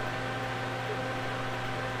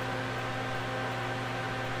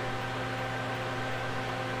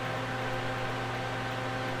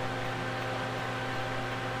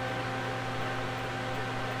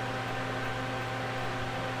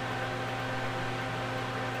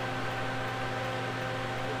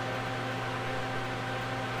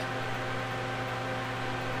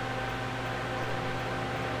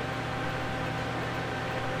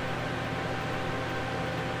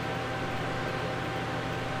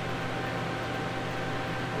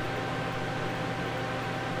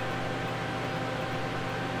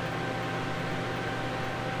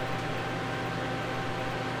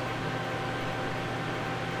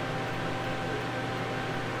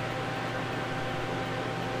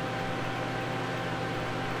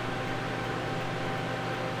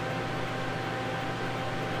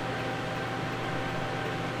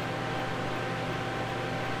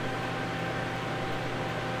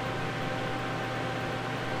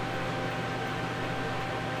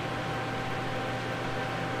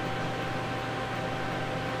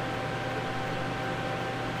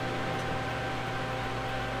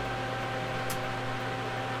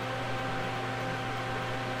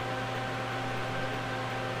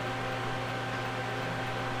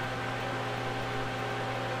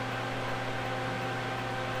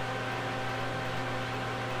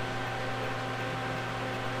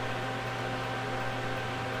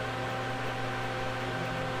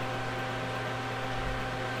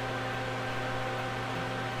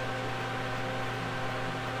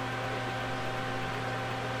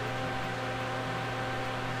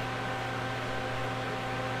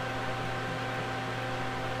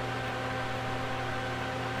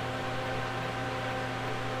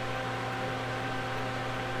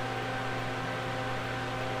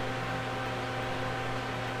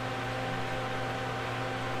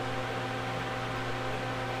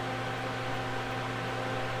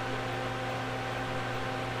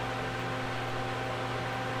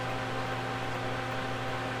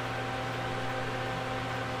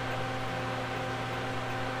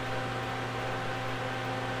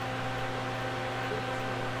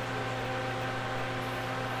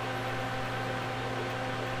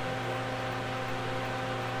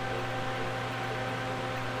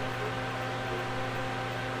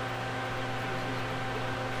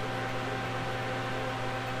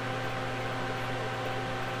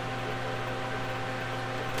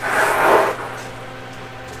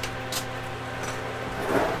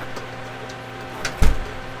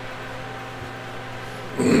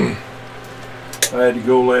 I had to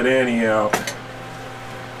go let Annie out.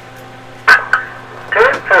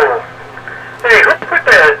 Tenfold. Hey, who put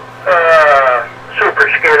that super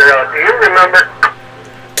scanner out? Do you remember?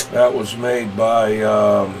 That was made by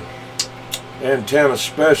Antenna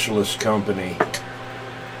Specialist Company. Okay,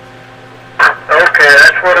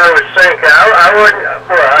 that's what I was thinking.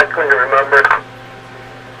 I couldn't remember.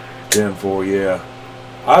 10-4, yeah.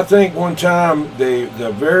 I think one time the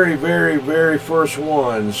very, very, very first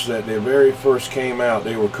ones that they very first came out,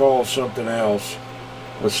 they were called something else,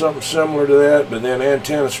 or something similar to that. But then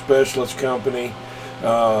Antenna Specialist Company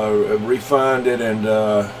refined it, and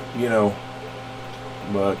you know.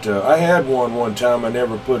 But I had one time. I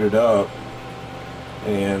never put it up,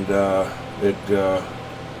 and it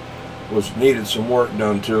needed some work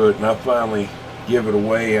done to it, and I finally give it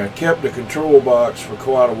away. I kept the control box for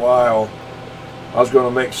quite a while. I was going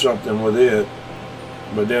to make something with it,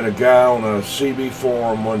 but then a guy on a CB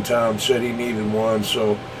forum one time said he needed one,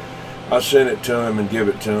 so I sent it to him and give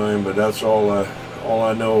it to him. But that's all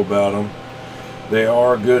I know about them. They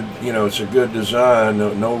are good, you know. It's a good design.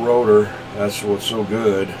 No rotor. That's what's so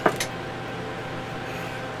good. Yeah,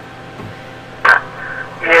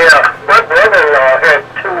 my brother-in-law had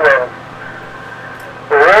two of them.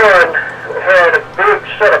 One had a big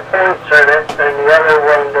set of points in it, and the other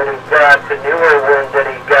one that he got, the newer one that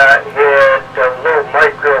he got, had little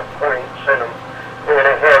micro points in them. And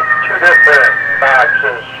it had two different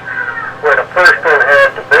boxes, where the first one had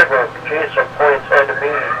the big one. Geez, the points had to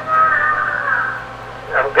be,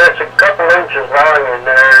 I'm guessing, a couple inches long in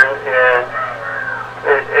there, and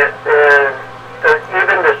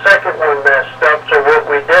even the second one messed up. So what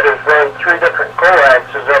we did is run 3 different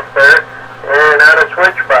coaxes up there and out a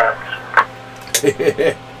switch box.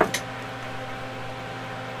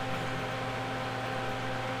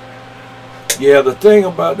 Yeah, the thing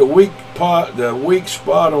about the weak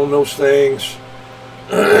spot on those things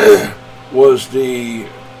was the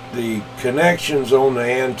connections on the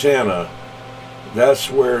antenna. That's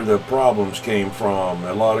where the problems came from.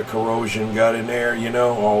 A lot of corrosion got in there, you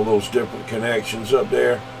know, all those different connections up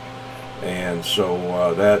there. And so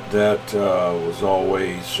that was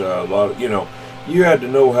always a lot of, you know, you had to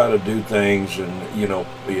know how to do things and, you know,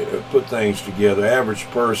 put things together. Average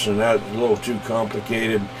person, that's a little too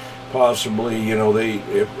complicated. Possibly, you know,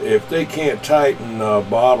 if they can't tighten a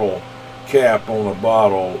bottle cap on a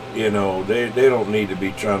bottle, you know, they don't need to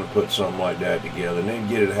be trying to put something like that together. They can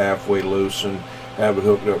get it halfway loose and have it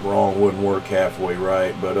hooked up wrong, wouldn't work halfway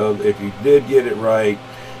right. But if you did get it right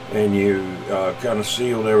and you kind of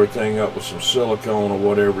sealed everything up with some silicone or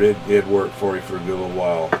whatever, it did work for you for a good little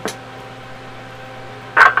while.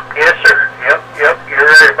 Yes, sir. Yep, you're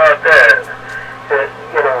right about that.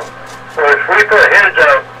 You know, if we put his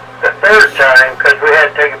up the third time, because we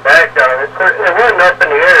had to take it back down, it wasn't up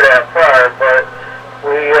in the air that far, but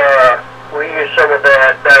we used some of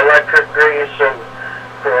that electric grease, and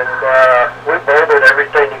we bolted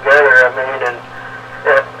everything together. I mean, and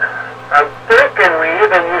I'm thinking we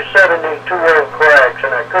even used 72 ohm coax,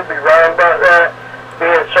 and I could be wrong about that,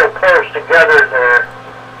 being so close together there.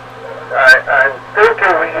 I'm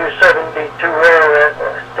thinking we used 72 ohm.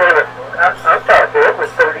 Damn it, I'm talking, it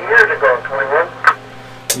was 30 years ago, 21.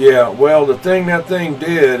 Yeah, well, the thing that thing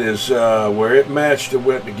did is where it matched and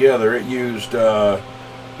went together, it used the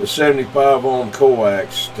 75 ohm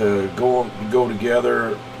coax to go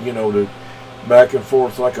together, you know, to back and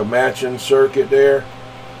forth like a matching circuit there,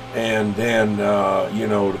 and then you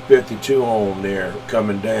know, the 52 ohm there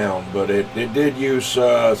coming down. But it did use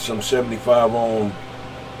some 75 ohm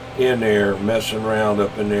in there, messing around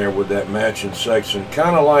up in there with that matching section,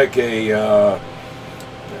 kind of like a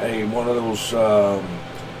one of those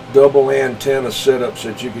double antenna setups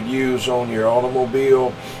that you could use on your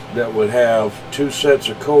automobile that would have 2 sets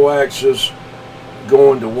of coaxes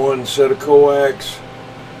going to one set of coax.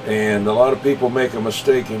 And a lot of people make a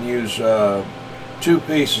mistake and use 2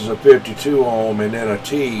 pieces of 52 ohm and then a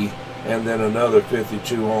T and then another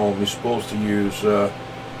 52 ohm. You're supposed to use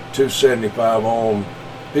 2 75 ohm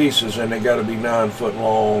pieces, and they got to be 9 foot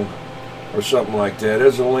long or something like that.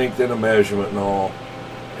 There's a length and a measurement and all.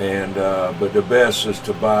 And but the best is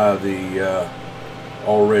to buy the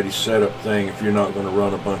already set up thing if you're not going to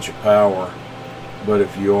run a bunch of power. But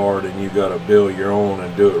if you are, then you got to build your own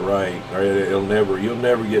and do it right. Or you'll never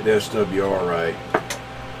get the SWR right.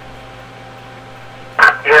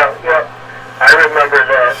 Yeah, I remember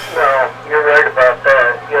that. No, you're right about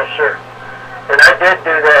that. Yes, sir. And I did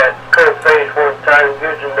do that code phase one time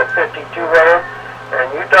using the 52 ohm. And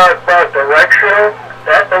you talk about directional,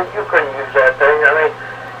 that thing, you couldn't use that thing. I mean,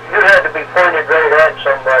 you had to be pointed right at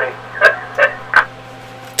somebody.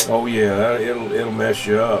 Oh yeah, it'll mess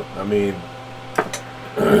you up. I mean,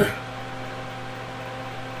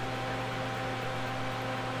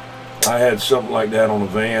 I had something like that on a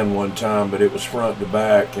van one time, but it was front to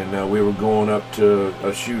back, and we were going up to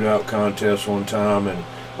a shootout contest one time, and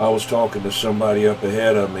I was talking to somebody up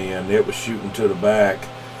ahead of me, and it was shooting to the back,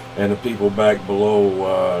 and the people back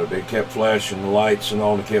below, they kept flashing the lights and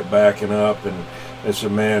all, and kept backing up, and I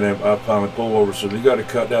said, man, I finally pulled over, so you got to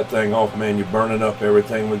cut that thing off, man, you're burning up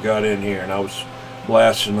everything we got in here, and I was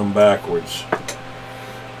blasting them backwards.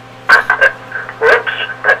 Whoops.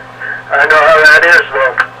 I know how that is,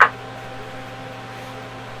 though.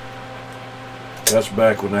 That's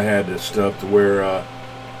back when I had this stuff to where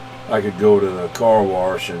I could go to the car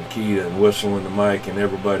wash and key and whistle in the mic, and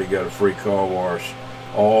everybody got a free car wash.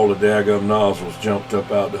 All the daggum nozzles jumped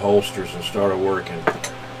up out the holsters and started working.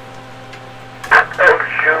 Oh,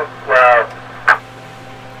 shoot. Wow.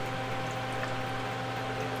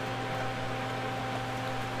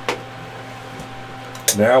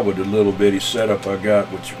 Now with the little bitty setup I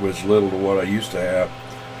got, which was little to what I used to have,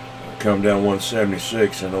 I come down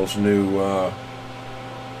 176 and those new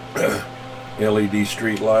LED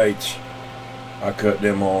street lights, I cut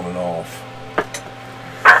them on and off.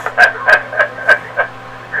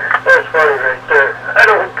 That's funny right there. I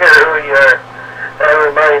don't care who you are. That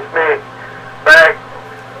reminds me, back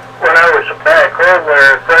when I was back home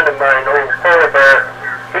there, a friend of mine, old polar bear,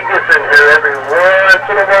 he gets in here every once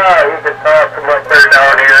in a while. He can talk from up there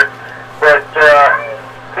down here. But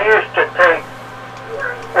he used to take,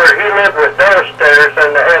 where he lived was downstairs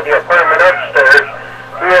and they had the apartment upstairs.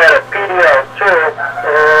 He had a PDL too,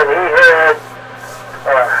 and he had,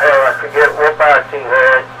 hell, I forget what box he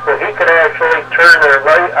had, but he could actually turn their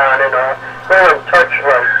light on and off, go and touch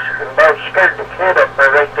lights, and about scared the kid up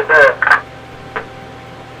there right to death.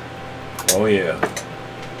 Oh yeah.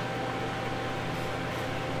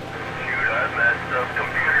 Shoot, I've messed up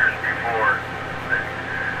computers before.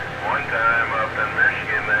 One time up in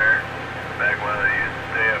Michigan there, back when I used to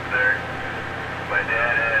stay up there, my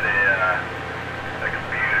dad had a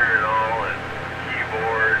computer and all, and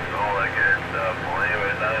keyboard and all that good stuff. Well,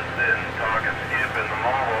 anyways, I was sitting talking Skip in the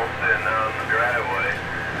mall, sitting out in the driveway.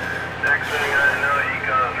 Next thing I know, he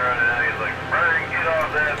comes running out. He's like, Brian, get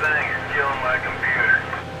off that thing. You're killing my computer.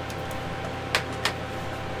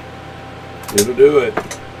 It'll do it.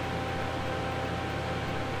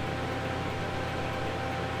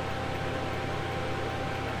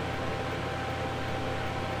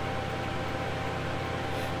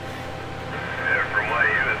 From what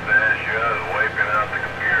he was saying, I was wiping out the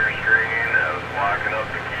computer screen, I was locking up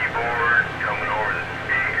the keyboard, coming over the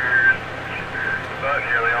speakers, about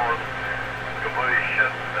nearly almost completely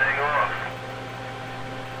shut the thing off.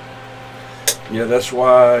 Yeah, that's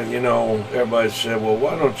why, you know, everybody said, well,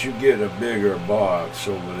 why don't you get a bigger box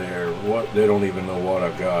over there? What, they don't even know what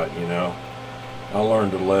I got, you know. I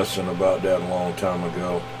learned a lesson about that a long time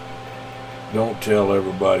ago. Don't tell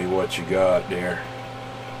everybody what you got there.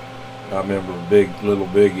 I remember Little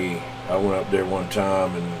Biggie, I went up there one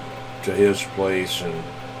time and to his place, and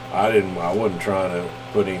I wasn't trying to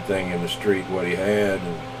put anything in the street what he had,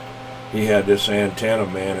 and he had this antenna,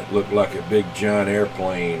 man, it looked like a big giant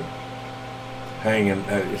airplane hanging,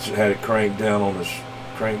 it had it cranked down on this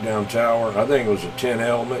cranked down tower. I think it was a tin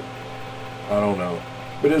helmet, I don't know,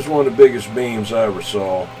 but it's one of the biggest beams I ever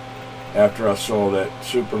saw. After I saw that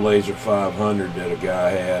Super Laser 500 that a guy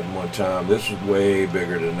had one time, this was way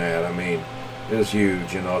bigger than that. I mean, it was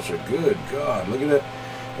huge, you know. I said, good God, look at that.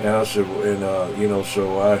 And I said, and you know,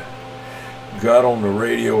 so I got on the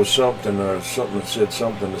radio or something that said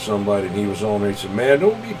something to somebody, and he was on there. He said, man,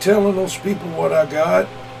 don't be telling those people what I got.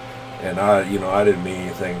 And I didn't mean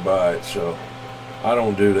anything by it, so I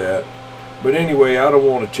don't do that. But anyway, I don't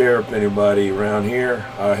want to tear up anybody around here.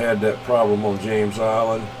 I had that problem on James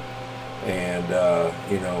Island. And,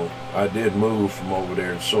 you know, I did move from over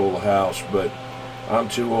there and sold the house, but I'm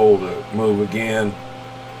too old to move again,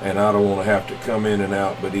 and I don't want to have to come in and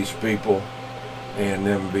out by these people and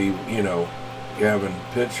them be, you know, having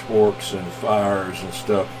pitchforks and fires and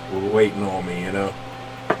stuff waiting on me, you know.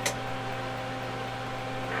 Yeah,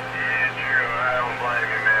 true. I don't blame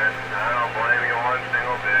you, man. I don't blame you one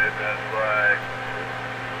single bit. That's why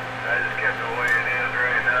I just kept it the way it is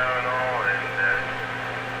right now and all, and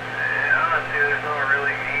honestly, there's no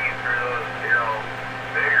really need for those, you know,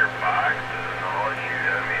 bigger boxes and all. Shoot,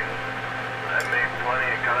 I mean, I've made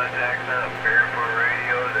plenty of contacts on barefoot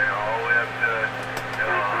radios and all the way up to, you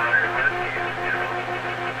know, 100 whiskeys, you know.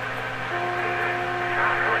 I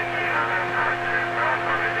don't really need all that contact, not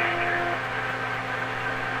on the nature.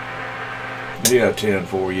 Yeah,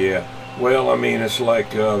 10-4, yeah. Well, I mean, it's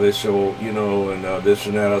like they said, well, you know, and this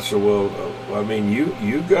and that. I said, well, I mean,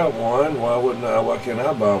 you got one. Why wouldn't I? Why can't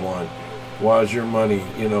I buy one? Why is your money,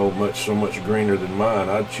 you know, so much greener than mine?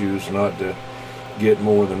 I choose not to get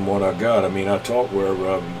more than what I got. I mean, I talk where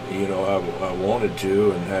you know, I wanted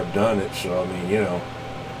to and have done it. So I mean, you know,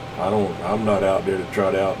 I'm not out there to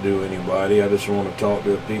try to outdo anybody. I just want to talk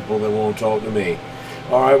to the people that want to talk to me.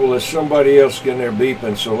 All right. Well, there's somebody else getting there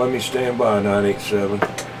beeping, so let me stand by 987.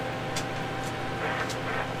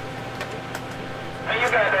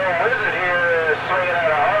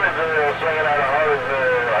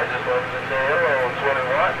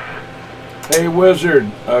 Hey,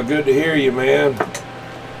 Wizard, good to hear you, man. Same to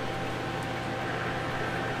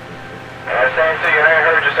you. I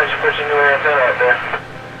heard you since you put your new antenna out there.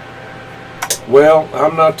 Well,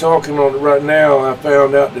 I'm not talking on it right now. I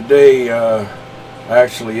found out today,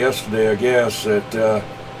 actually yesterday, I guess, that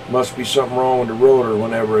must be something wrong with the rotor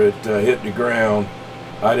whenever it hit the ground.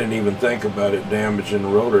 I didn't even think about it damaging the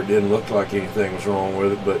rotor. It didn't look like anything was wrong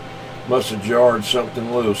with it, but must have jarred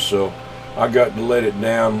something loose. So I got to let it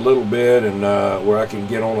down a little bit, and where I can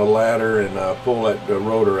get on a ladder and pull that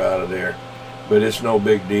rotor out of there. But it's no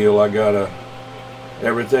big deal. I got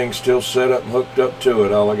everything's still set up and hooked up to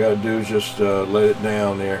it. All I got to do is just let it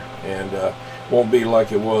down there, and won't be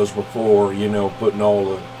like it was before. You know,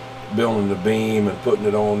 building the beam and putting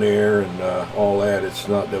it on there and all that. It's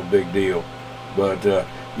not no big deal. But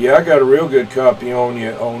yeah, I got a real good copy on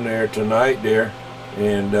there tonight there,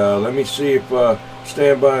 and let me see if.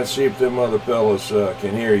 Stand by and see if them other fellas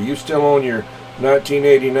can hear you. You still on your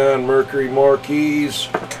 1989 Mercury Marquis?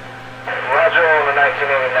 Roger on the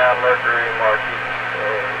 1989 Mercury Marquis.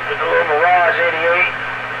 It's a little Mirage 88,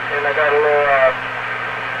 and I got a little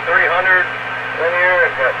 300 in here.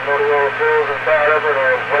 It's got Motorola pills inside of it,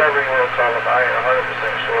 or whatever you want to call it. I ain't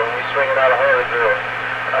 100% sure. And we swing it out of Harleysville.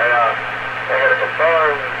 I got to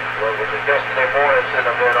confirm. Well, it was yesterday morning, sitting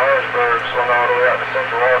up there in Orangeburg, swung all the way out to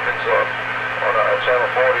Central Arkansas. On channel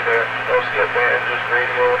 40 there, no skip band, just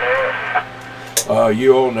radio and air. Are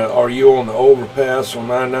you on the overpass on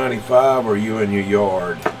 995, or are you in your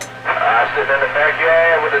yard? I sit in the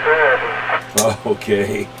backyard with the door open. Oh,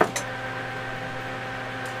 okay.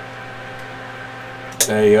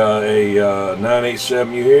 Hey,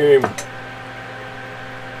 987, you hear him?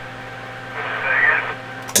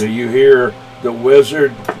 Do you hear the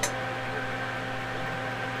Wizard?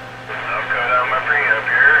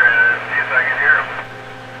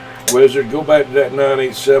 Wizard, go back to that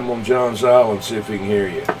 987 on Johns Island, see if he can hear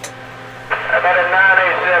you. I got a 987,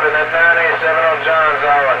 that 987 on Johns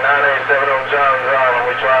Island, 987 on Johns Island.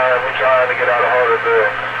 We trying to get out of Harleysville.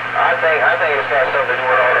 I think it's got something to do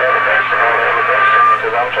with all the elevation,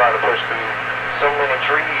 because I'm trying to push through so many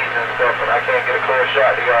trees and stuff, and I can't get a clear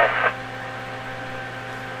shot to y'all.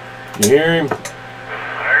 You hear him?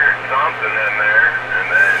 I heard something in there,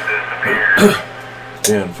 and then it disappeared.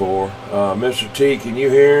 10-4. Mr. T, can you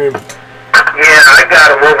hear him? Yeah, I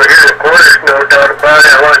got him over here in the quarters, no doubt about it.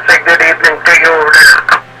 I want to say good evening to you over there.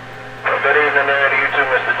 Good evening there to you too,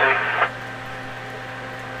 Mr. T.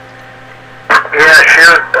 Yeah,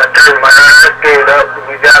 shoot, I turned my eyes gate up and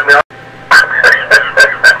you got me.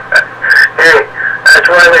 Hey, that's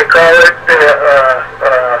why they call it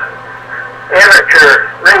amateur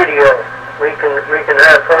radio. We can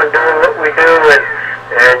have fun doing what we do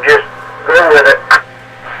and just go with it.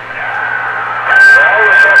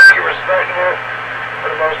 For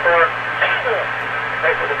the most part,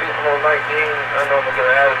 like with the people on 19, I know I'm a good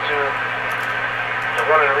attitude. And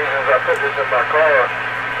one of the reasons I put this in my car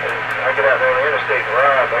is I get out there on the interstate and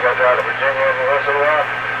ride. I got to drive to Virginia every once in a while,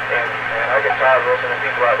 and I get tired of listening to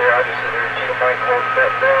people out there. I just sit there and keep the mic hold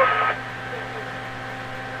that down.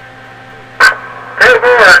 Hey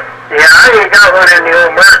boy, yeah, I ain't got one in the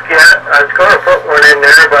old Merc yet. I was going to put one in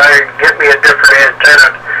there, but I get me a different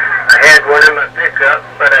antenna. I had one in my pickup,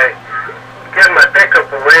 but I gave my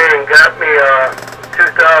pickup away and got me a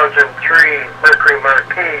 2003 Mercury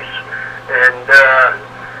Marquis, and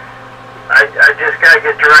I just got to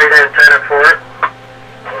get the right antenna for it.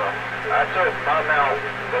 I took my mount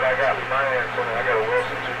that I got for my antenna. I got a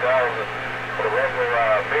Wilson 2000 for the regular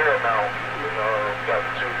mirror mount. You know, it's got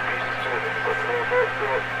two pieces to it and put the little bolt to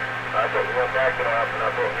it. I took the one back it up and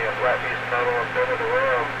I put me a flat piece of metal and bent it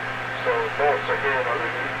around so the bolts are hidden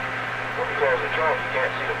underneath. When you close the trunk, you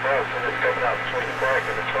can't see the bolts, and it's coming out between the crack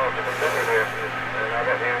and the trunk and the fender there. And I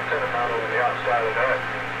got the antenna mounted on the outside of that.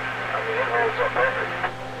 I mean, it holds up perfect.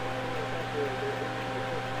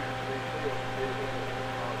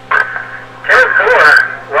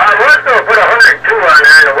 10-4. Well, I was going to put 102 on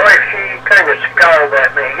there, and the wife, she kind of scowled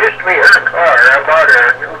at me. It used to be her car. I bought her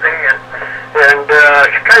a new van, and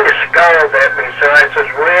she kind of scowled stalled at me, so I says,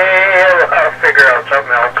 well, I'll figure out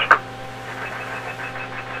something else.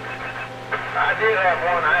 I did have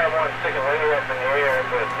one. I had one sticking way up in the air,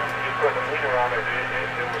 but you put the meter on it,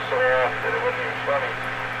 it was so off that it wasn't even funny.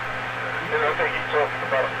 And I think he took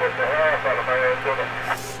about a foot and a half out of my head, didn't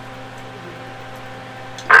it?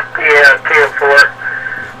 Yeah, 10-4.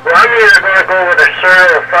 Well, I'm either going to go with a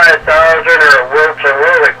Searle 5000 or a Wilson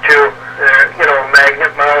Willick 2. You know,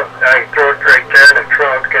 magnet mount. I throw it right there in the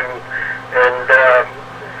trunk, and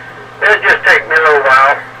it'll just take me a little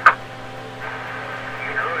while.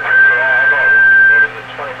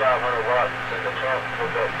 It's 2,500 watts in the trunk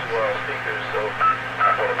hooked up to speakers, so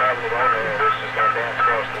I put a magnet on there and it's just going to dance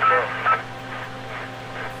across the trunk.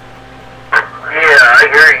 Yeah, I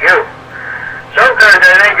hear you. Sometimes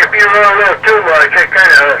I think if you run a little too much, it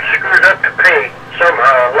kind of screws up the paint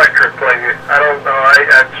somehow, electrically. I don't know.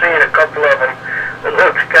 I've seen a couple of them. It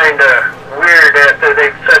looks kind of weird after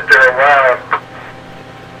they've sat there a while.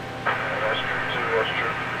 That's true too, that's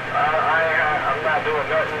true. I'm not doing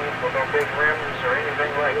nothing with no big rims or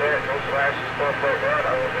anything like that, no flashy stuff like that.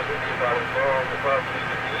 I was just about as low as the club used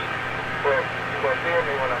to be, but you won't feel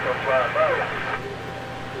me when I come flying by.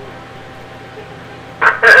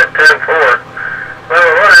 10-4. Well,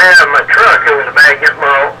 what I had in my truck, it was a magnet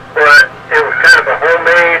mount, but it was kind of a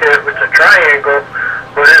homemade, it was a triangle,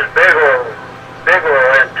 but this big old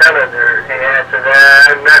antenna there, and I said,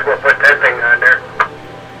 I'm not going to put that thing on there.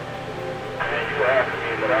 And you asked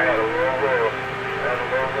me, but I had a low,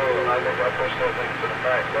 and I think I pushed that thing to the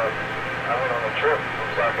back, but I went on a trip from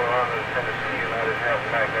South Carolina to Tennessee, and I didn't have a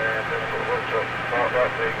magnet antenna for the work truck, bought that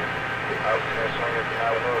thing, and I was going to swing it from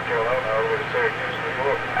out of North Carolina all the way to Syracuse, New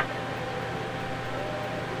York.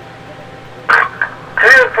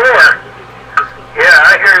 10-4. Yeah,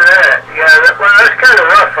 I hear that. Yeah, well, that's kind of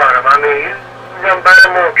rough on them. I mean, you can buy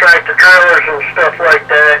them little tractor trailers and stuff like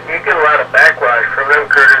that. You get a lot of backwash from them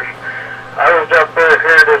critters. I was up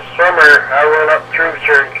here this summer. I went up through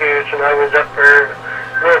Syracuse, and I was up there,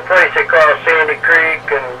 a little place they call Sandy Creek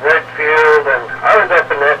and Redfield, and I was up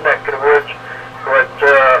in that neck of the woods. But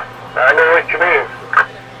I know what you mean.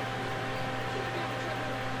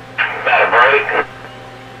 About a break?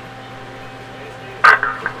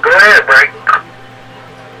 Go ahead, Frank.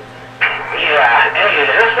 Yeah. Hey, is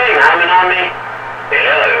this thing humming on me?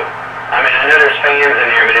 Hello. I mean, I know there's fans in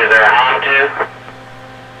here, but is there a hum too?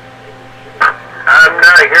 I'm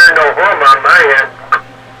not hearing no hum on my end.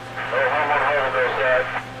 No hum on hold of those guys.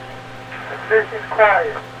 This is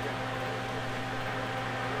quiet.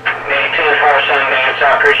 Hey, 10-4 Sundance,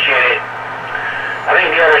 I appreciate it. I think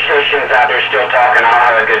the other station's out there still talking. I'll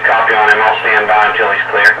have a good copy on him. I'll stand by until he's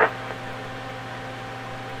clear.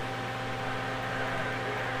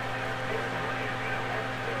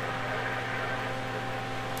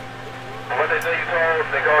 What they say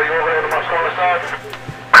they call you over there to Moscona side?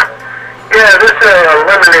 Yeah, this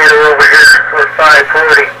eliminator over here for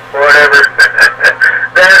 540, whatever.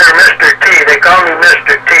 That or Mr. T. They call me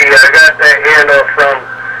Mr. T. I got that handle from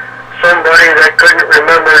somebody that couldn't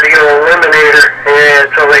remember the eliminator, and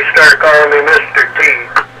so they started calling me Mr. T.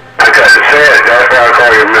 I got to say it, that's why I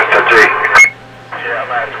call you Mr. T. Yeah, I'm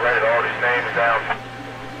going to have to write all these names down.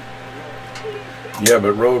 Yeah,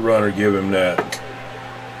 but Roadrunner give him that.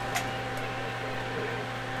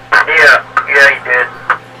 Yeah, he did.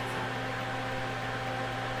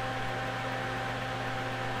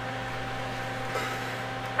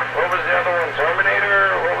 What was the other one? Terminator?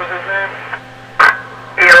 What was his name?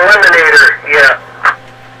 The eliminator, yeah.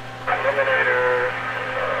 Eliminator.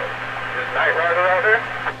 Is Knight Rider out there?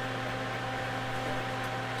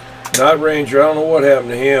 Night Ranger, I don't know what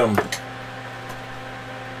happened to him.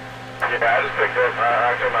 Yeah, I just picked up. I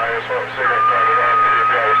told my IS what cigarette turned it on to see if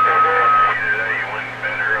y'all was still going. Either that, you went to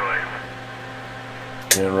bed early.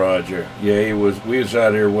 And Roger. Yeah, he was. We was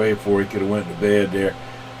out here way before he could have went to bed there.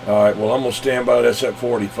 All right. Well, I'm gonna stand by. That's at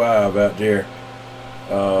 45 out there.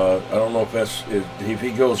 I don't know if that's if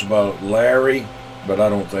he goes about Larry, but I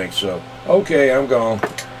don't think so. Okay, I'm gone.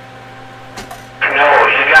 No,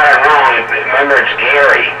 you got it wrong. Remember, it's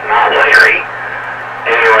Gary, not Larry.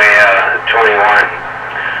 Anyway, 21.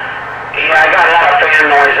 Yeah, I got a lot of fan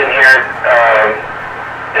noise in here.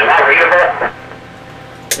 Am I readable?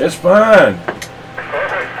 It's fine.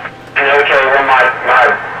 Okay, well, my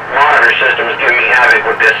monitor system is giving me havoc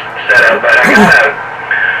with this setup, but I got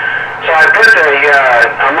so I put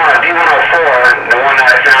I'm on a D104, the one that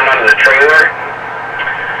I found under the trailer,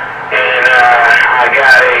 and I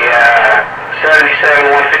got a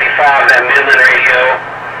 77-155, that Midland radio.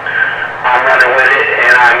 I'm running with it,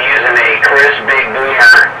 and I'm using a Chris Big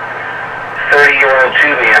Boomer 30-year-old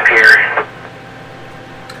tube amp here.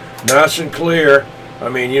 Nice and clear. I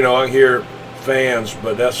mean, you know, I hear fans,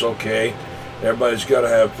 but that's okay. Everybody's got to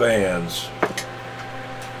have fans.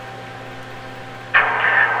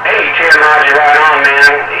 Hey, Tim, Roger, right on,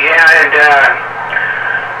 man. Yeah,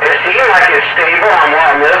 it seemed like it's stable.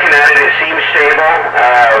 I'm looking at it. It seems stable.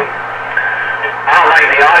 I don't like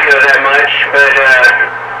the audio that much, but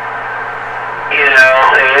you know,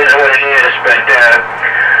 it is what it is. But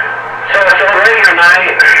so it's on radio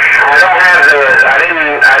night. I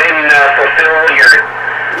didn't fulfill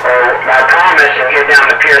my promise and get down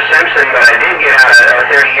to Pierce Simpson, but I did get out a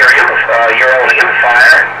 30-year-old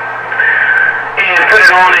amplifier and put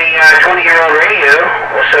it on a 20-year-old radio.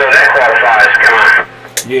 Well, so that qualifies. Come on.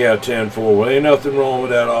 Yeah, 10-4. Well, ain't nothing wrong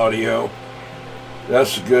with that audio.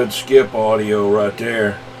 That's a good skip audio right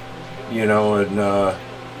there. You know, and a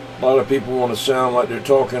lot of people want to sound like they're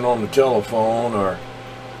talking on the telephone or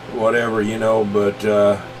whatever, you know, but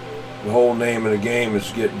the whole name of the game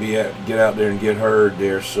is get out there and get heard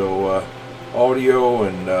there. So audio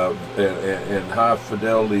and high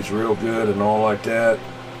fidelity is real good and all like that.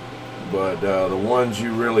 But the ones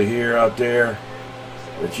you really hear out there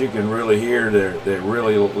that you can really hear,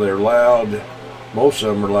 they're loud. Most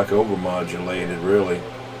of them are like overmodulated, really.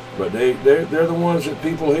 But they're the ones that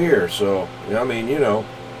people hear. So I mean, you know,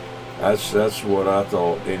 that's what I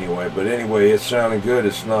thought anyway. But anyway, it's sounding good.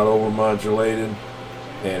 It's not overmodulated,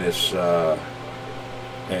 and it's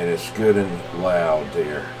good and loud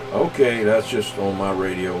there. Okay, that's just on my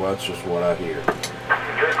radio. That's just what I hear. Yeah,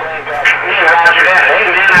 Roger that. Hey,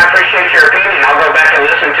 man, I appreciate your opinion. I'll go back and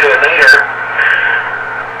listen to it later.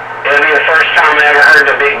 It'll be the first time I ever heard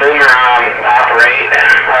the big boomer operate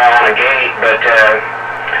on a gate, but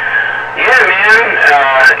yeah, man,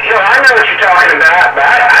 you know, I know what you're talking about, but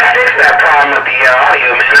I fixed that problem with the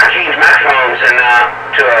audio, man. I changed microphones and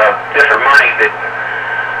to a different mic that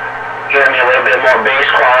gave me a little bit more bass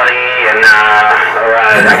quality, and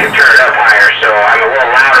I can turn it up higher, so I'm a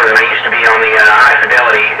little louder than I used to be on the high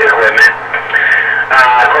fidelity equipment.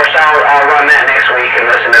 Of course, I'll run that next week and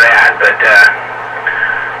listen to that, but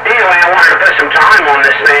anyway, I wanted to put some time on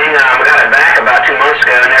this thing. I got it back about 2 months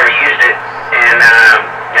ago, never used it, and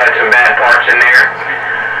had some bad parts in there.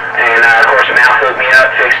 And of course, Mal hooked me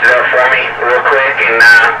up, fixed it up for me real quick, and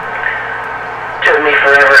took me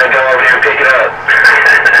forever to go over there and pick it up.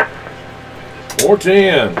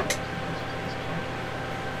 410.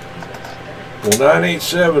 Well,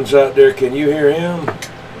 987's out there. Can you hear him?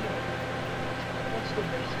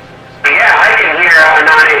 Yeah, I can hear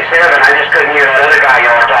 987. I just couldn't hear that other guy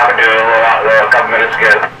y'all were talking to a couple minutes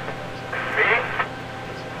ago. Me?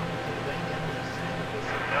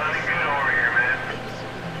 Sounding good over here, man.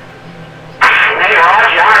 Hey,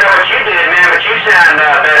 Roger, I don't know what you did, man, but you sound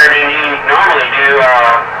better than you normally do.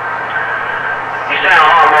 You sound a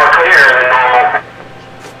lot more clear than normal.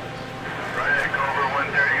 Right at Cobra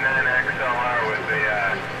 139 XLR with a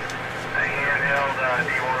handheld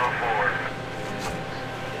D104.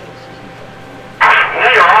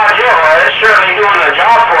 Hey, Roger, it's certainly doing a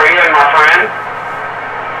job for you, my friend.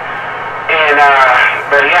 And,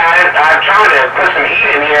 but yeah, I'm trying to put some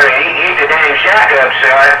heat in here to heat the dang shack up,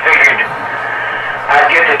 so I figured I'd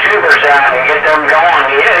get the tubers out and get them going.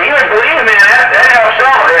 Yeah, you would believe it, man, that helps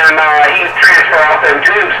out, them heat transfer off them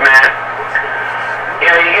tubes, man. You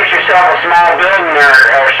know, you get yourself a small building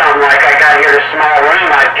or something like I got here, this small room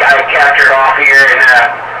I captured off here, and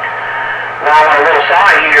well, I want a little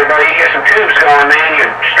side heater, but you get some tubes going, man, you're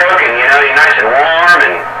stroking, you know, you're nice and warm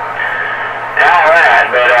and all that.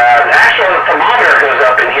 But actually the thermometer goes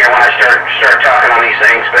up in here when I start talking on these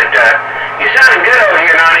things. But you sounding good over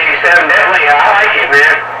here, 987. Definitely, I like it,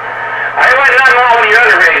 man. I ain't nothing wrong with your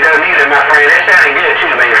other rig doesn't either, my friend. They sounding good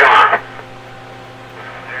too, man. Come on.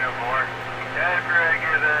 After I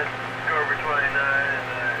get that Cobra 29 and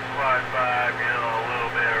the Quad 5, you know, a little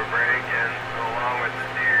bit of a break, and along with the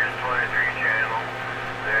Sears 23 channel,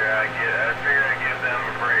 there I figure I give them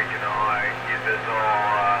a break, you know. I get this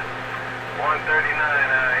old 139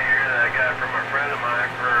 out here that I got from a friend of mine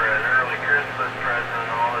for an early Christmas present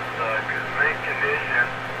and all this stuff, because it's mint condition,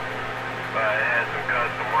 but I had some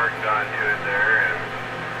custom work done to it there, and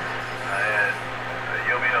I had,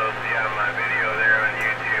 you'll be able to see how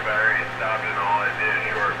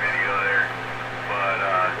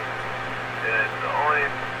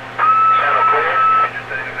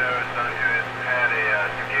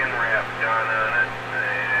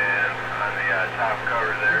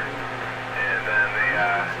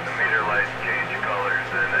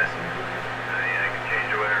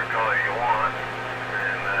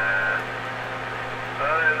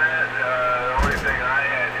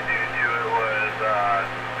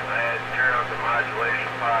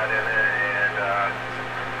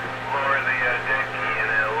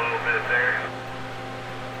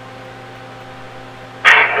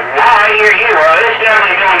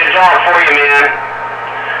going to talk for you, man.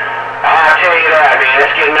 I'll tell you that, man.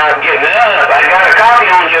 It's getting up, getting up. I got a copy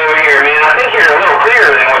on you over here, man. I think you're a little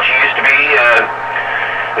clearer than what you used to be,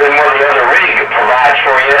 than what the other rig provides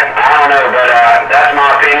for you. I don't know, but that's my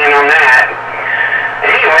opinion on that.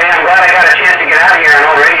 Anyway, I'm glad I got a chance to get out of here on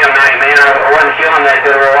old radio night, man. I wasn't feeling that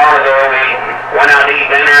good a while ago. We went out to eat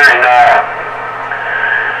dinner and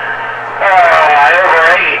I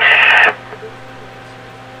overate.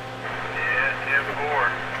 Yeah, 10-4.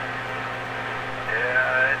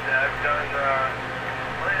 Yeah, I've done,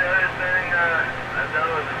 well, the other thing I've done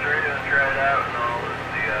with this radio and tried out and all is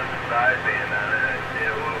the sideband on it. I did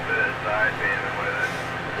a little bit of sidebanding with it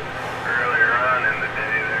earlier on in the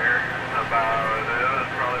day there. It was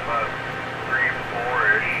probably about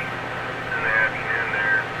 3-4-ish in the afternoon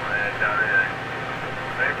there. I had done it.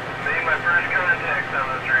 I made my first contacts on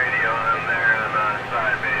this radio on there on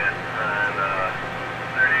sideband, on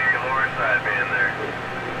 30 lower sideband there.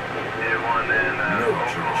 Did one in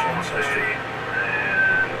Oklahoma City,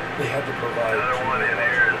 and They had to provide another one in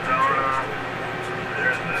Arizona.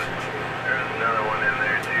 There's another one in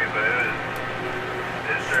there too, but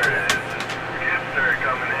it started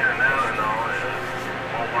coming in and out and all, and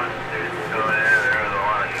a whole bunch of dudes coming in. There was a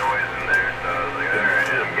lot of noise in there, so I was like,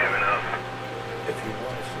 alright, I'm giving up. if you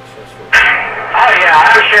want a successful. Oh yeah,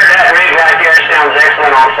 I'm sure that rig right there sounds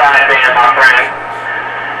excellent on sideband, my friend.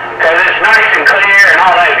 Because it's nice and clear and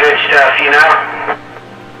all that good stuff, you know?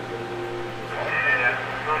 Yeah,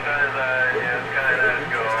 sometimes it's kind of nice to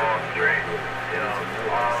go all straight,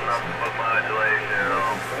 all nothing but modulation and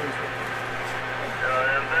all.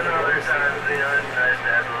 And then other times, it's nice to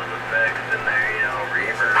have those effects in there,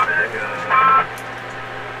 reverb, echo,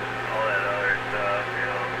 all that other stuff,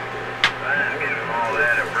 I'm just giving all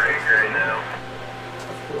that a break right now.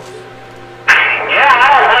 Yeah, I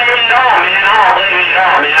don't blame you at all, man. I don't blame you at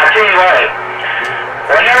all, man. I'll tell you what.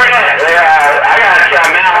 Whatever that, I got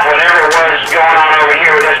mouth, whatever was going on over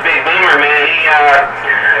here with this big boomer, man,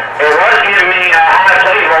 it was giving me high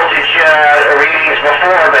plate voltage readings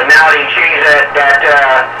before, but now he changed that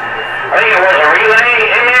I think it was a relay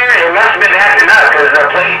in there. It must have been acting up because the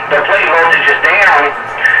plate voltage is down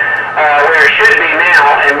where it should be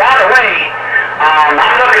now. And by the way, I'm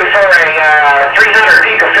looking for a 300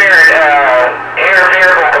 picofarad air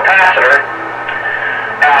variable capacitor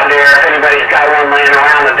out there if anybody's got one laying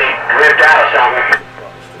around that they ripped out of something.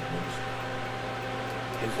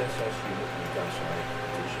 His SS unit in Gassai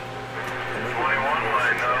Division. 21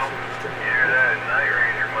 might know. Either that Night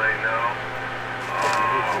Ranger might know.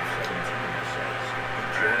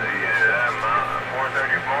 Yeah,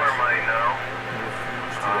 434 might know.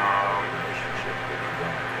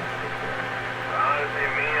 Honestly,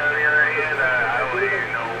 me on the other hand, I wouldn't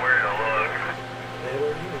even know where to look.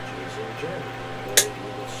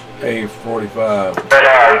 A45. But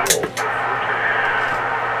I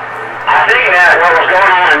think that what was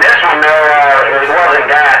going on in this one, though, it wasn't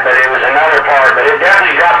that, but it was another part. But it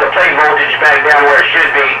definitely dropped the plate voltage back down where it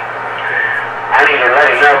should be. I need to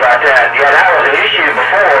let him know about that. Yeah, that was an issue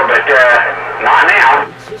before, but not now.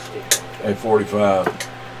 A45.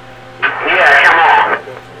 Yeah, come on.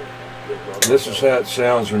 This is how it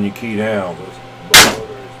sounds when you key down.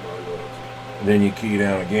 And then you key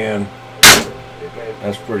down again.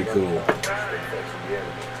 That's pretty cool. Yeah,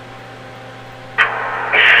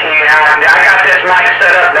 I got this mic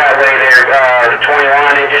set up that way there,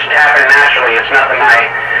 21. It just happened naturally. It's nothing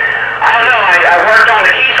I don't know. I worked on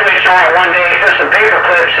the key switch on it one day, put some paper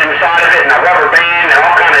clips inside of it and a rubber band and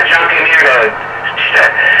all kind of junk in here to...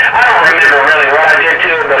 I don't remember really what I did to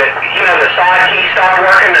it, but the side key stopped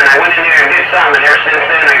working and I went in there and did something, and ever since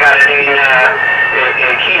then I got it in,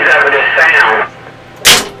 it keys up with this sound.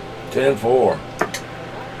 10-4.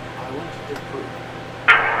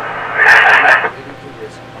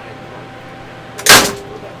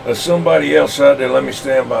 There's somebody else out there. Let me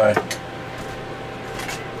stand by.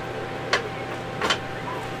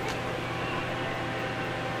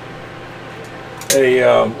 Hey,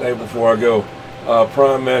 before I go,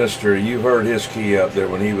 Prime Minister, you heard his key up there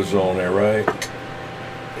when he was on there, right?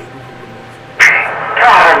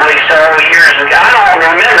 Probably so, years ago. I don't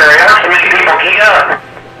remember. It hurts to make people key up.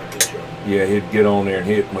 Yeah, he'd get on there and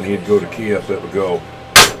hit. When he'd go to key up, it would go.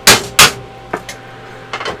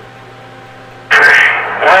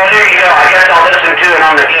 Well, there you go. I guess I'll listen to it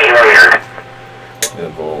on the gate later.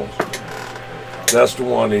 Involves. That's the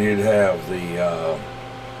one that he'd have the.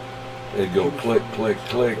 It'd go click, click,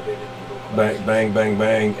 click, bang, bang, bang,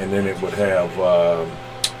 bang, and then it would have.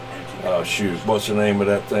 Shoot, what's the name of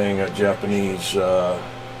that thing? A Japanese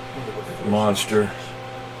monster.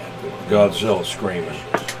 Godzilla screaming.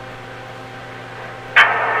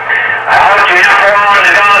 I'll let you know for on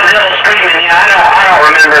the Freeman, yeah, I don't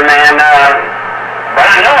remember, man. But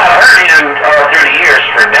I know I've heard him through the years,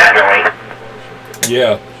 for definitely.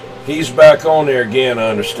 Yeah, he's back on there again, I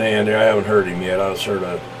understand. I haven't heard him yet. I just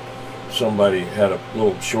heard somebody had a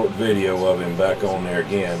little short video of him back on there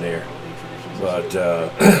again there. But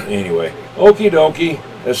anyway, okie dokie.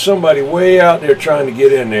 There's somebody way out there trying to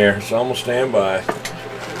get in there, so I'm going to stand by.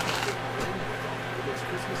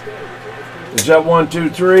 Is that 1, 2,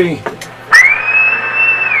 3?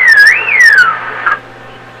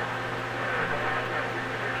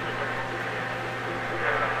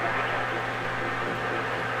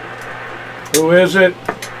 Who is it?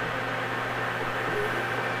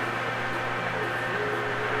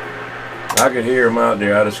 I could hear him out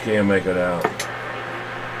there. I just can't make it out. Yeah,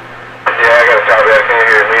 I gotta copy. I can't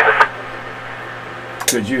hear him either.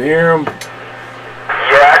 Could you hear him?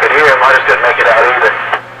 Yeah, I could hear him. I just couldn't make it out either.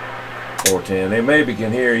 410. They maybe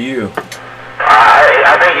can hear you.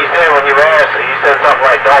 I think he said when you asked, he said something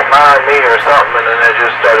like, "Don't mind me" or something, and then it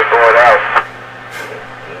just started going out.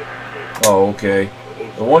 Oh, okay.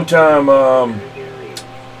 The one time a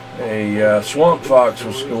Swamp Fox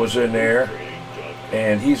was in there,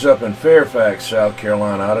 and he's up in Fairfax, South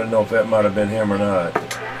Carolina. I don't know if that might have been him or not.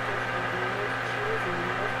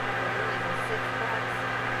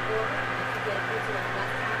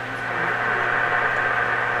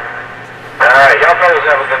 Alright, y'all fellas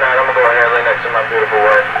have a good night. I'm gonna go ahead and lay next to my beautiful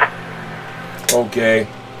wife. Okay.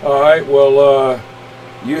 All right. Well,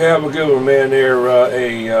 you have a good one, man. There,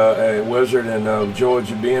 a Wizard and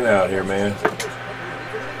Georgia being out here, man.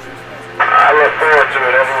 I look forward to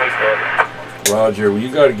it every weekend. Roger. Well,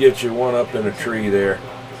 you got to get you one up in a tree there.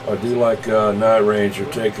 I do like Night Ranger.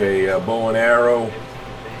 Take a bow and arrow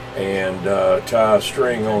and tie a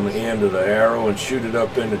string on the end of the arrow and shoot it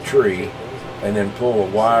up in the tree, and then pull a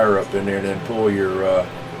wire up in there, and then pull your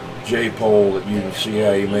J-pole that you can see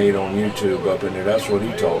how he made on YouTube up in there. That's what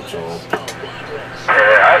he talks on.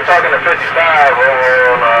 Yeah, I was talking to 55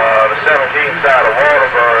 over on the 17th side of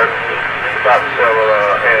Waterbury. He's about to sell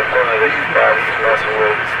an antenna that he's messing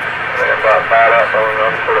with. I'm about to buy that phone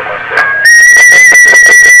and put it myself.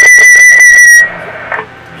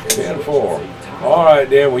 10-4. All right,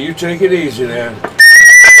 then. Well, you take it easy, then.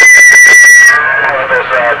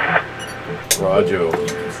 Roger. Go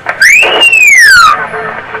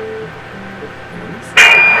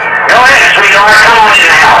ahead, sweetheart. Come on in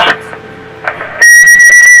the house.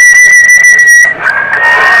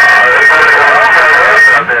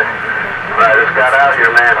 I just got out here,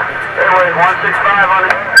 man. Anyway, 165 on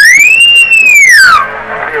it.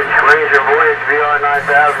 It's Ranger Voyage VR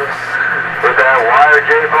 9000 with that wire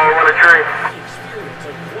J-pole on a tree.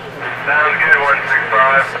 Sounds good,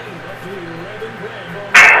 165.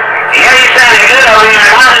 Yeah, you sounded good over here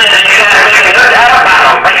in London, and you got a good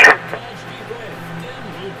outbound.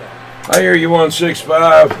 I hear you,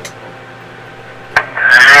 165. Good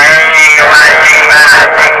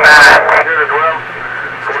as well.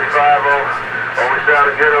 45 always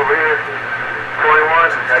sounded good over here.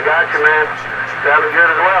 21, I got you, man. Sounded good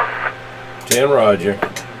as well. 10, Roger.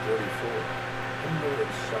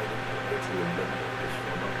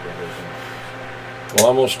 Well,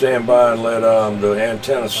 I'm going to stand by and let the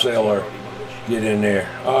antenna seller get in there.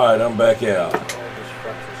 All right, I'm back out.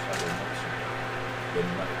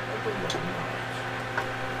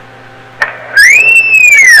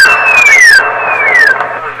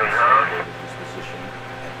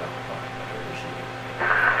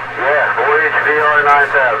 Yeah, Voyage VR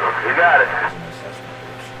 9000. You got it.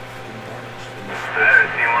 I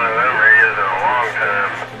haven't seen one of them radios in a long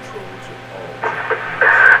time.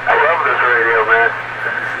 I love this radio, man.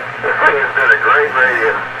 This thing has been a great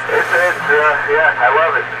radio. Yeah, I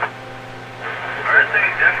love it. Aren't they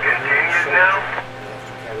discontinued now?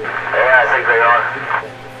 Yeah, I think they are.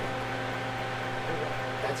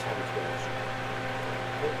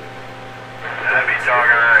 I'd be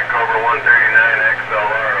talking on a Cobra 139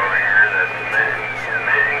 XLR over here that's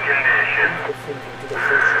in condition.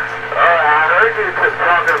 I heard you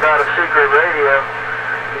talking about a secret radio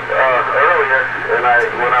earlier, and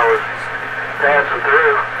when I was passing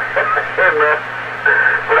through,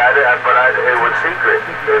 but it was secret,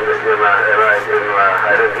 and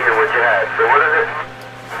I didn't hear what you had. So what is it?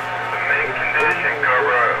 Mint condition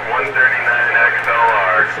Cobra 139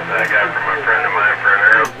 XLR that I got from a friend of mine for an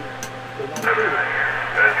arrow.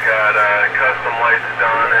 It's got custom lights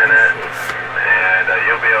done in it, and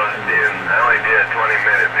you'll be able to see it. I only did a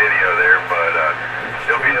 20-minute video there, but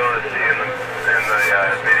you'll be able to see in the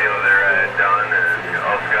video there I had done, and it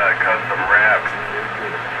also got a custom wrap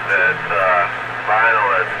that's vinyl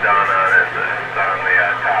that's done on it, that's on the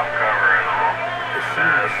top cover and all.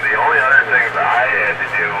 then the only other thing that I had to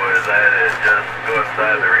do was I had to just go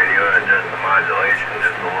inside the radio and adjust the modulation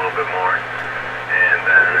just a little bit more. And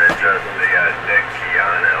then adjust the deck key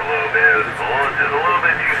on it a little bit. It was just a little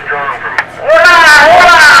bit too strong for me.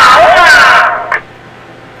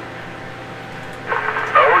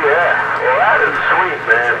 Oh yeah, well that is sweet,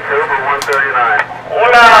 man. Cobra 139.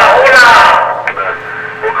 Well,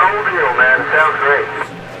 cool deal, man. Sounds great.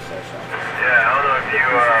 Yeah, I don't know if you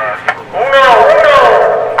old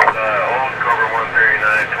Cobra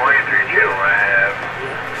 139 23 channel I have.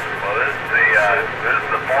 Well, this is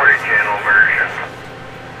the 40 channel version.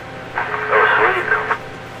 Oh, sweet.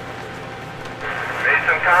 Made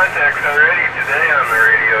some contacts already today on the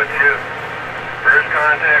radio too. First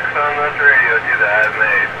contacts on this radio too that I've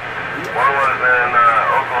made. One was in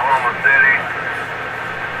Oklahoma City,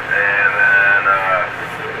 and then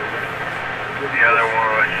the other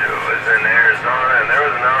one was in Arizona, and there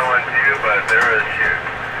was another one too, but there was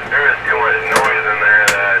too much noise in there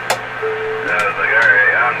that I was like,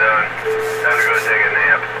 alright, I'm done. Time to go take a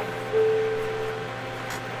nap.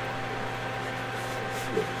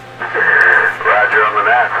 Roger on the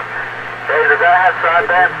map. Hey, does that have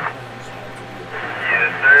sideband?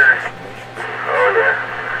 Yes, sir. Oh, yeah.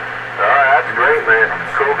 Alright, that's great, man.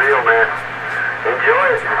 Cool deal, man. Enjoy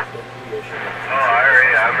it. Oh,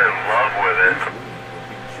 I'm in love with it.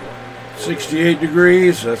 68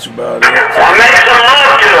 degrees, that's about it. Well, make some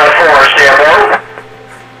love to it for us there, bro.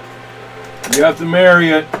 You got the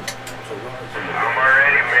Marriott. I'm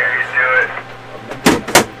already married to it.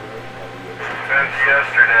 Since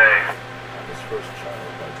yesterday.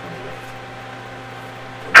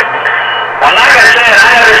 Well, like I said,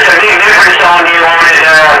 I noticed a big difference on you on it,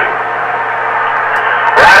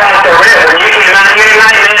 right off the rip. When you came out here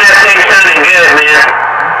tonight, man, that thing sounded good, man.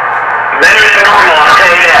 Better than normal, I'll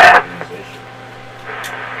tell you that.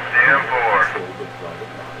 Damn poor.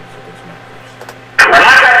 Well,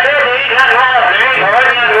 like I said, there ain't nothing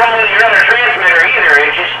wrong with your other transmitter either.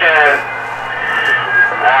 It's just,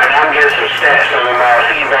 I'm getting some stats, some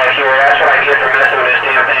feedback here. That's what I get for messing with this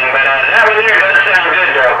damn thing. But that one there does sound good,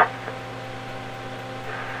 though.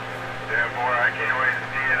 Damn poor, I can't wait to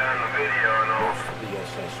see it on the video and all.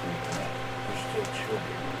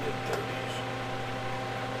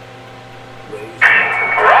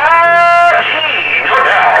 No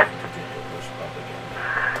doubt.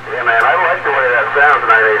 Yeah, man, I like the way that sounds,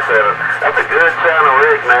 987. That's a good sounding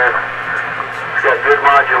rig, man. It's got good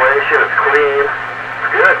modulation, it's clean. It's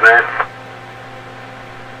good, man.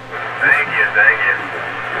 Thank you, thank you.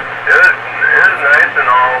 It was nice and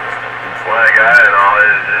all. What I got and all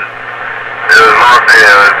is just, it was mostly,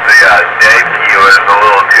 the deck key was a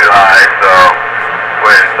little too high, so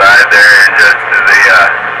went inside there and just to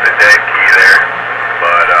the deck key there.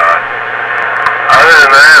 But, other than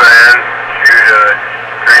that, man, shoot,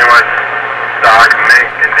 pretty much stock mint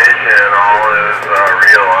condition and all. It was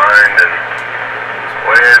realigned and the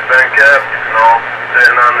way it's been kept and all,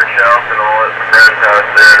 sitting on the shelf and all at my friend's house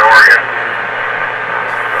there in Oregon.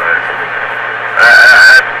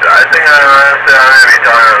 But I think I'm going to be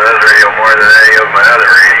talking on this radio more than any of my other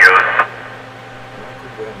radios.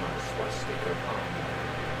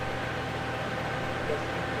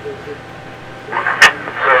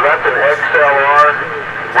 So that's an XLR,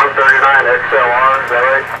 139 XLR, is that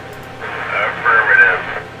right? Affirmative.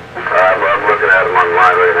 I'm looking at them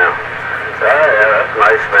online right now. Oh yeah, that's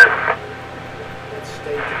nice, man.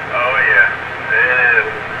 Oh yeah, it is.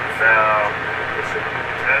 Now, just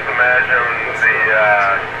imagine the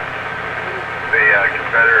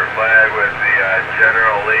Confederate flag with the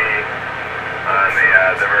General Lee on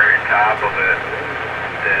the very top of it,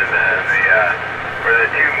 and then where the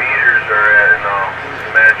 2 meters are at, and I'll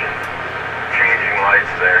imagine changing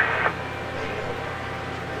lights there.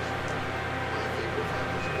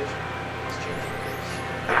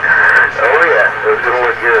 Oh yeah, it's gonna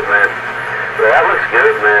look good, man. Yeah, that looks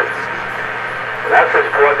good, man. And that's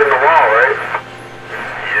just plugged in the wall, right?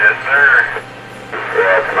 Yes, sir.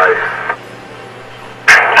 Yeah, that's nice.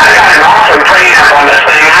 I got an awesome preamp on this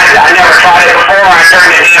thing. I never tried it before. I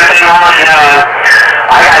turned the damn thing on and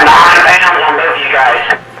I got 9 pounds on both you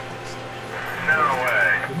guys. No way.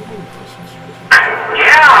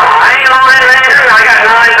 Yeah, I ain't lying, man. I got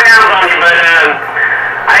 9 pounds on you, but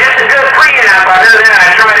I guess it's a good preamp. I know that. I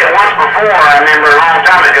tried it once before. I remember a long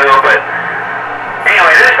time ago, but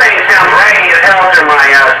anyway, this thing sounds raggy as hell through my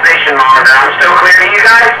station monitor. I'm still clear to you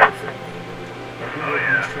guys? Oh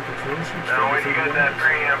yeah. Now when you get that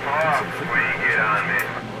preamp off, when you get on me.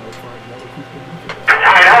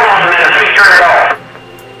 Alright, hold on a minute. Let me turn it off.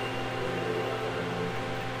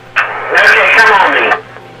 Okay, come on me.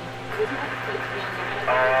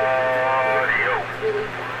 Audio.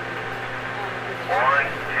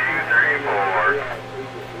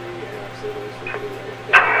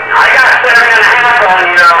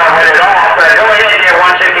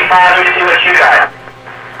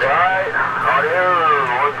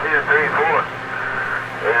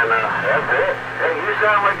 That's it. Hey, you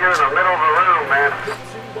sound like you're in the middle of a room, man.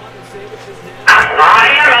 I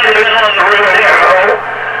am in the middle of the room there, bro.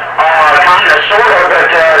 Kind of, sort of,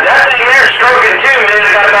 but that thing there is stroking too, man.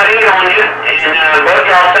 I got about 8 on you, and both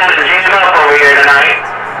y'all sound to jam up over here tonight.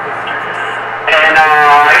 And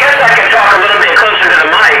I guess I can talk a little bit closer to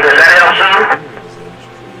the mic. Does that help some?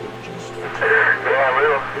 Yeah, I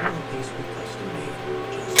will.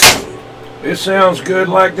 It sounds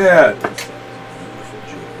good like that.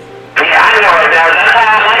 Yeah, I know it does. That's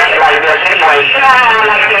how I like it like this anyway. You know how I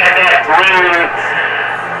like that room.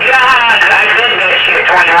 You know how I did that shit,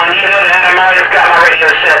 21. You know that I'm always got my radio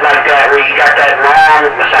set like that, where you got that long,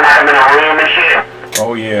 somehow I'm in a room and shit.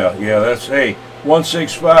 Oh yeah, yeah. That's hey,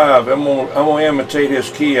 165. I'm gonna imitate his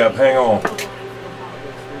key up. Hang on.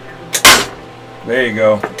 There you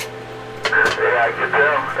go. Yeah, I can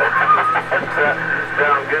tell.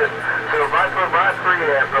 Sounds good. So if I put my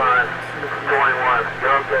preamp on 21,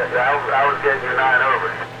 you'll get, I was getting your 9 over.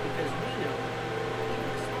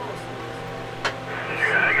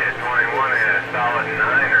 Yeah, I get 21 and a solid 9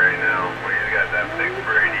 right now. We just got that big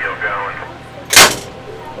radio going.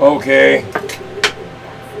 Okay.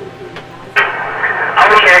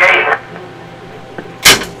 Okay.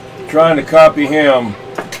 Trying to copy him.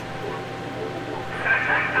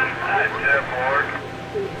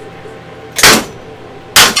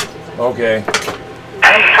 Okay.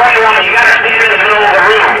 Hey, 21, you gotta stand in the middle of the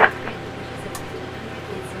room.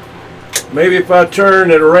 Maybe if I turn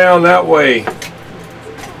it around that way.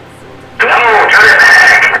 No, turn it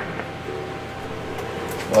back.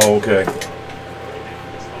 Oh, okay.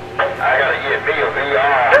 I gotta get me a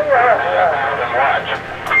VR and watch.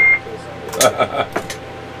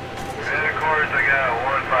 And of course I got a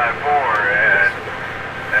 154 at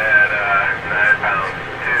 9 pounds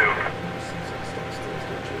too.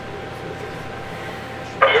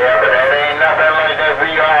 Yeah, but that ain't nothing like that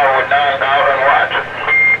VR with 9,000 watts.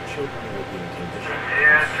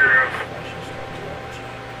 Yeah, true.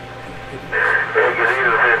 Hey, get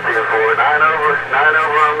either 15-4. 9 over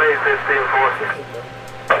on me, 15-4.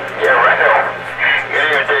 Yeah, right now. Get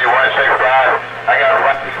even to you 165. I got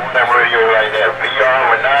one of them radios like that. VR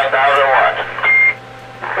with 9,000 watts.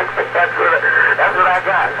 That's what I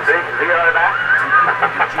got. See, VR 9.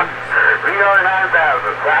 VR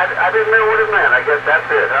 9,000. I didn't know what it meant. I guess that's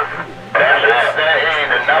it, huh? That's it. Hey,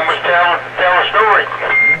 the numbers tell a story.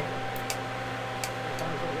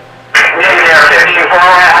 Yeah, there, 15-4.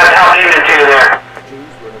 I'll leave it to you there.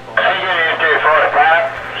 I get into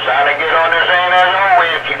 45. Sounding good on this end as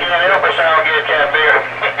always. If you can't help it, sound good, Cat Bear.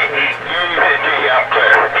 Get even to you, I'm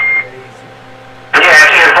clear.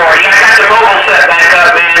 Yeah, 10-4. Yeah, I got the mobile set back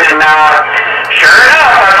up, man, and sure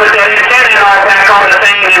enough, I put that antenna all back on the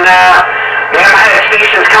thing, and man, I had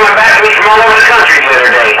stations coming back to me from all over the country the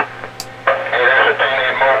other day. Hey, that's the thing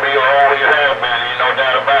that Mobile always has, man. Ain't no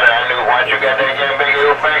doubt about it. I knew once you got that damn big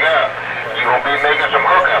hill back up, you gonna be making some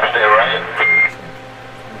hookups there, right?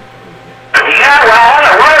 Yeah, well, all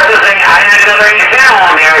it was is I had another antenna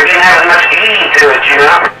on there. It didn't have as much gain to it, you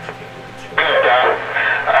know? Good, Tom.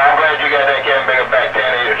 I'm glad you got that damn bigger back 10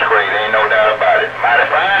 inch screen. Ain't no doubt about it. Mighty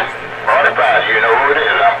fine. 45. You know who it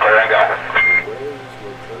is. I'm clear and going.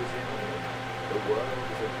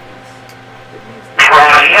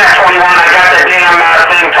 Well, yeah, 21. I got that damn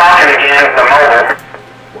thing talking again, the mobile.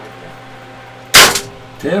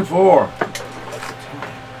 10-4.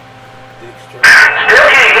 Still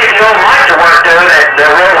can't get the old mic to work though, the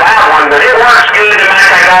real loud one, but it works good. The mic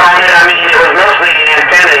I got on it, I mean, it was mostly an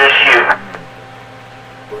antenna issue.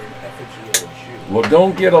 Well,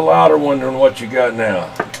 don't get a louder one than what you got now.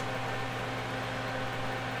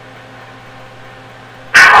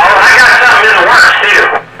 Oh, I got something in the works too.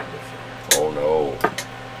 Oh no.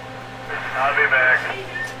 I'll be back.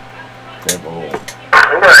 10-4.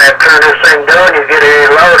 I'm gonna have to turn this thing down. You get a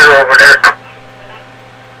louder over there.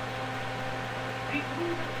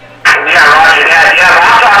 Yeah, roger that. Yeah, but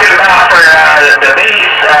I'm talking about for the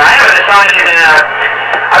bass. I haven't decided.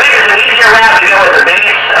 I think it's an easier route to go with the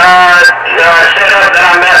bass setup that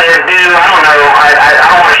I'm about to do. I don't know. I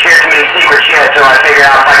don't want to share too many secrets yet until I figure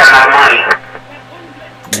out if I got enough money.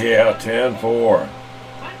 Yeah, 10-4.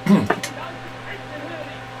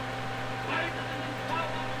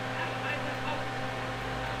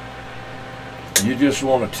 You just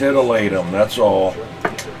want to titillate them, that's all.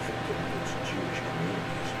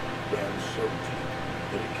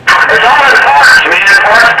 It's all in parts, man.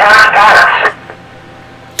 Parts.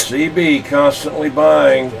 CB constantly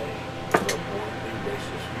buying.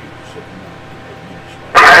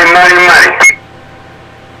 Money.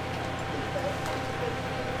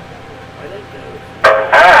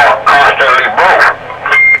 Oh, constantly broke.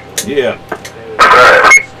 Yeah.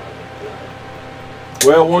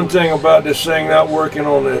 Well, one thing about this thing not working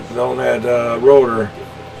on that rotor,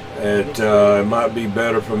 it might be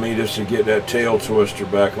better for me just to get that tail twister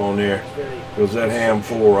back on there, because that ham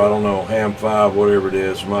 4, I don't know, ham 5, whatever it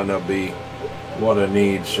is, might not be what I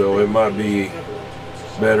need. So it might be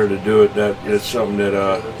better to do it. That's something that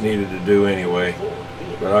I needed to do anyway.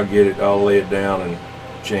 But I'll get it. I'll lay it down and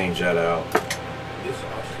change that out.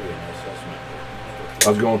 I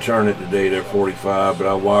was going to turn it today to 45, but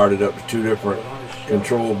I wired it up to 2 different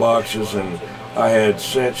control boxes, and I had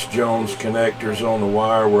Cinch Jones connectors on the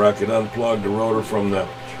wire where I could unplug the rotor from the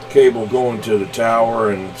cable going to the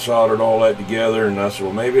tower and soldered all that together. And I said,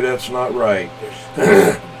 well, maybe that's not right.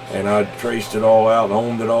 And I traced it all out,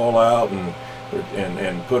 ohmed it all out, and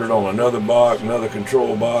put it on another box, another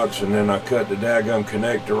control box, and then I cut the daggum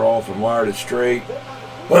connector off and wired it straight,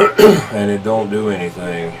 and it don't do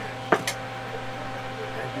anything.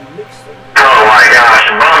 Oh my gosh,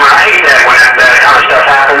 bummer. I hate that when that kind of stuff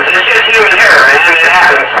happens. It's just human error, man. It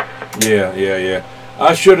happens. Yeah.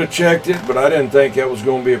 I should have checked it, but I didn't think that was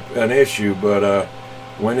going to be an issue. But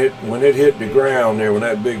when it hit the ground there, when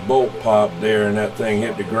that big bolt popped there and that thing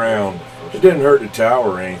hit the ground, it didn't hurt the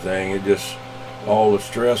tower or anything. It just, all the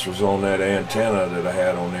stress was on that antenna that I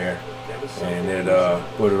had on there, and it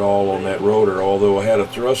put it all on that rotor. Although I had a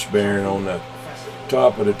thrust bearing on the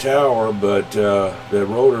top of the tower, but the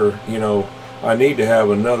rotor, you know, I need to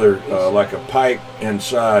have another like a pipe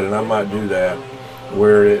inside, and I might do that,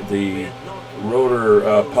 where the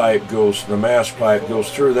rotor pipe goes, the mass pipe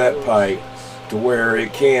goes through that pipe to where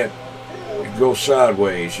it can't go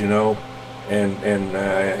sideways, you know,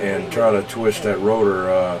 and try to twist that rotor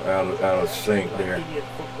out of sync there.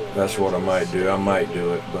 That's what I might do. I might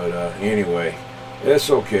do it, but anyway,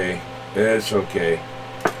 it's okay. It's okay.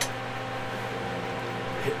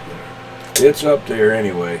 It's up there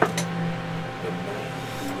anyway.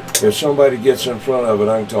 If somebody gets in front of it,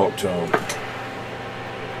 I can talk to them.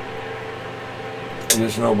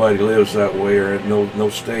 Just nobody lives that way, or no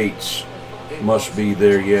states must be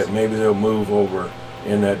there yet. Maybe they'll move over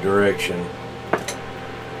in that direction. Yeah,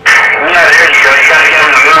 there you go. You gotta get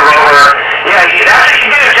them to move over. Yeah, that's what you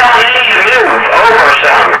do. Tell them they need to move over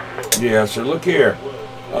some. Yeah, so look here.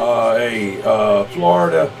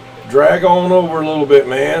 Florida, drag on over a little bit,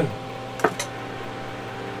 man.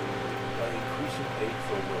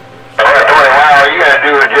 All you gotta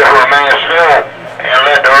do is just remain still and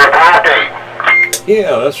let the earth rotate.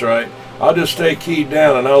 Yeah, that's right. I'll just stay keyed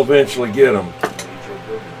down and I'll eventually get them.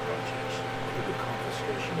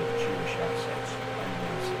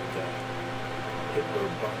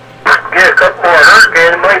 Get a couple more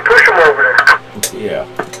hurricanes and might push them over there. Yeah.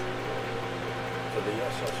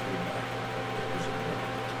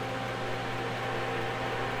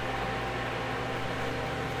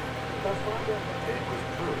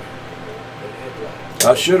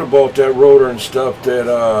 I should have bought that rotor and stuff that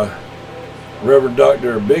Reverend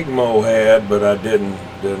Dr. Big Mo had, but I didn't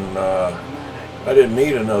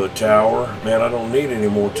need another tower. Man, I don't need any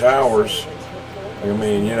more towers. I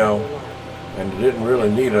mean, you know, and didn't really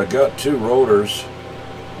need. I got 2 rotors.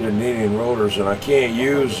 Didn't need any rotors, and I can't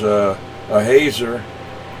use a hazer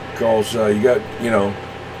because you got, you know,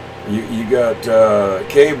 you got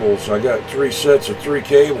cables. I got 3 sets of 3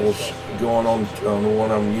 cables going on the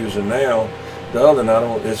one I'm using now. The other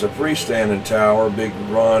one, it's a freestanding tower, big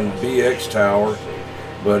Ron BX tower,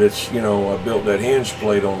 but it's, you know, I built that hinge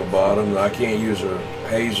plate on the bottom. I can't use a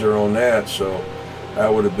hazer on that, so that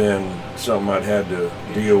would have been something I'd had to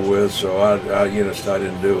deal with, so I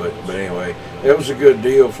didn't do it. But anyway, it was a good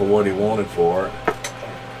deal for what he wanted for it.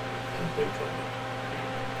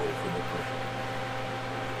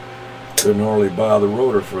 Couldn't hardly buy the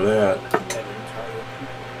rotor for that.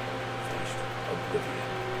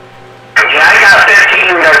 Yeah, I got 15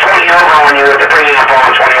 or 20 over on you with the preamp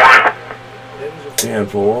on 21.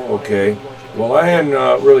 10-4, okay. Well, I hadn't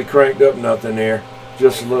really cranked up nothing there.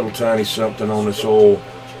 Just a little tiny something on this old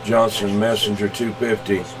Johnson Messenger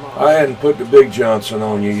 250. I hadn't put the big Johnson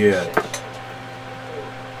on you yet.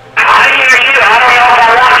 I hear you. I don't know if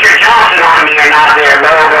I want your Johnson on me or not there, Bo,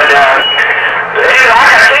 but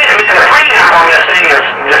like I said, the preamp on this thing is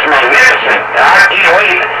just magnificent. I can't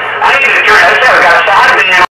wait.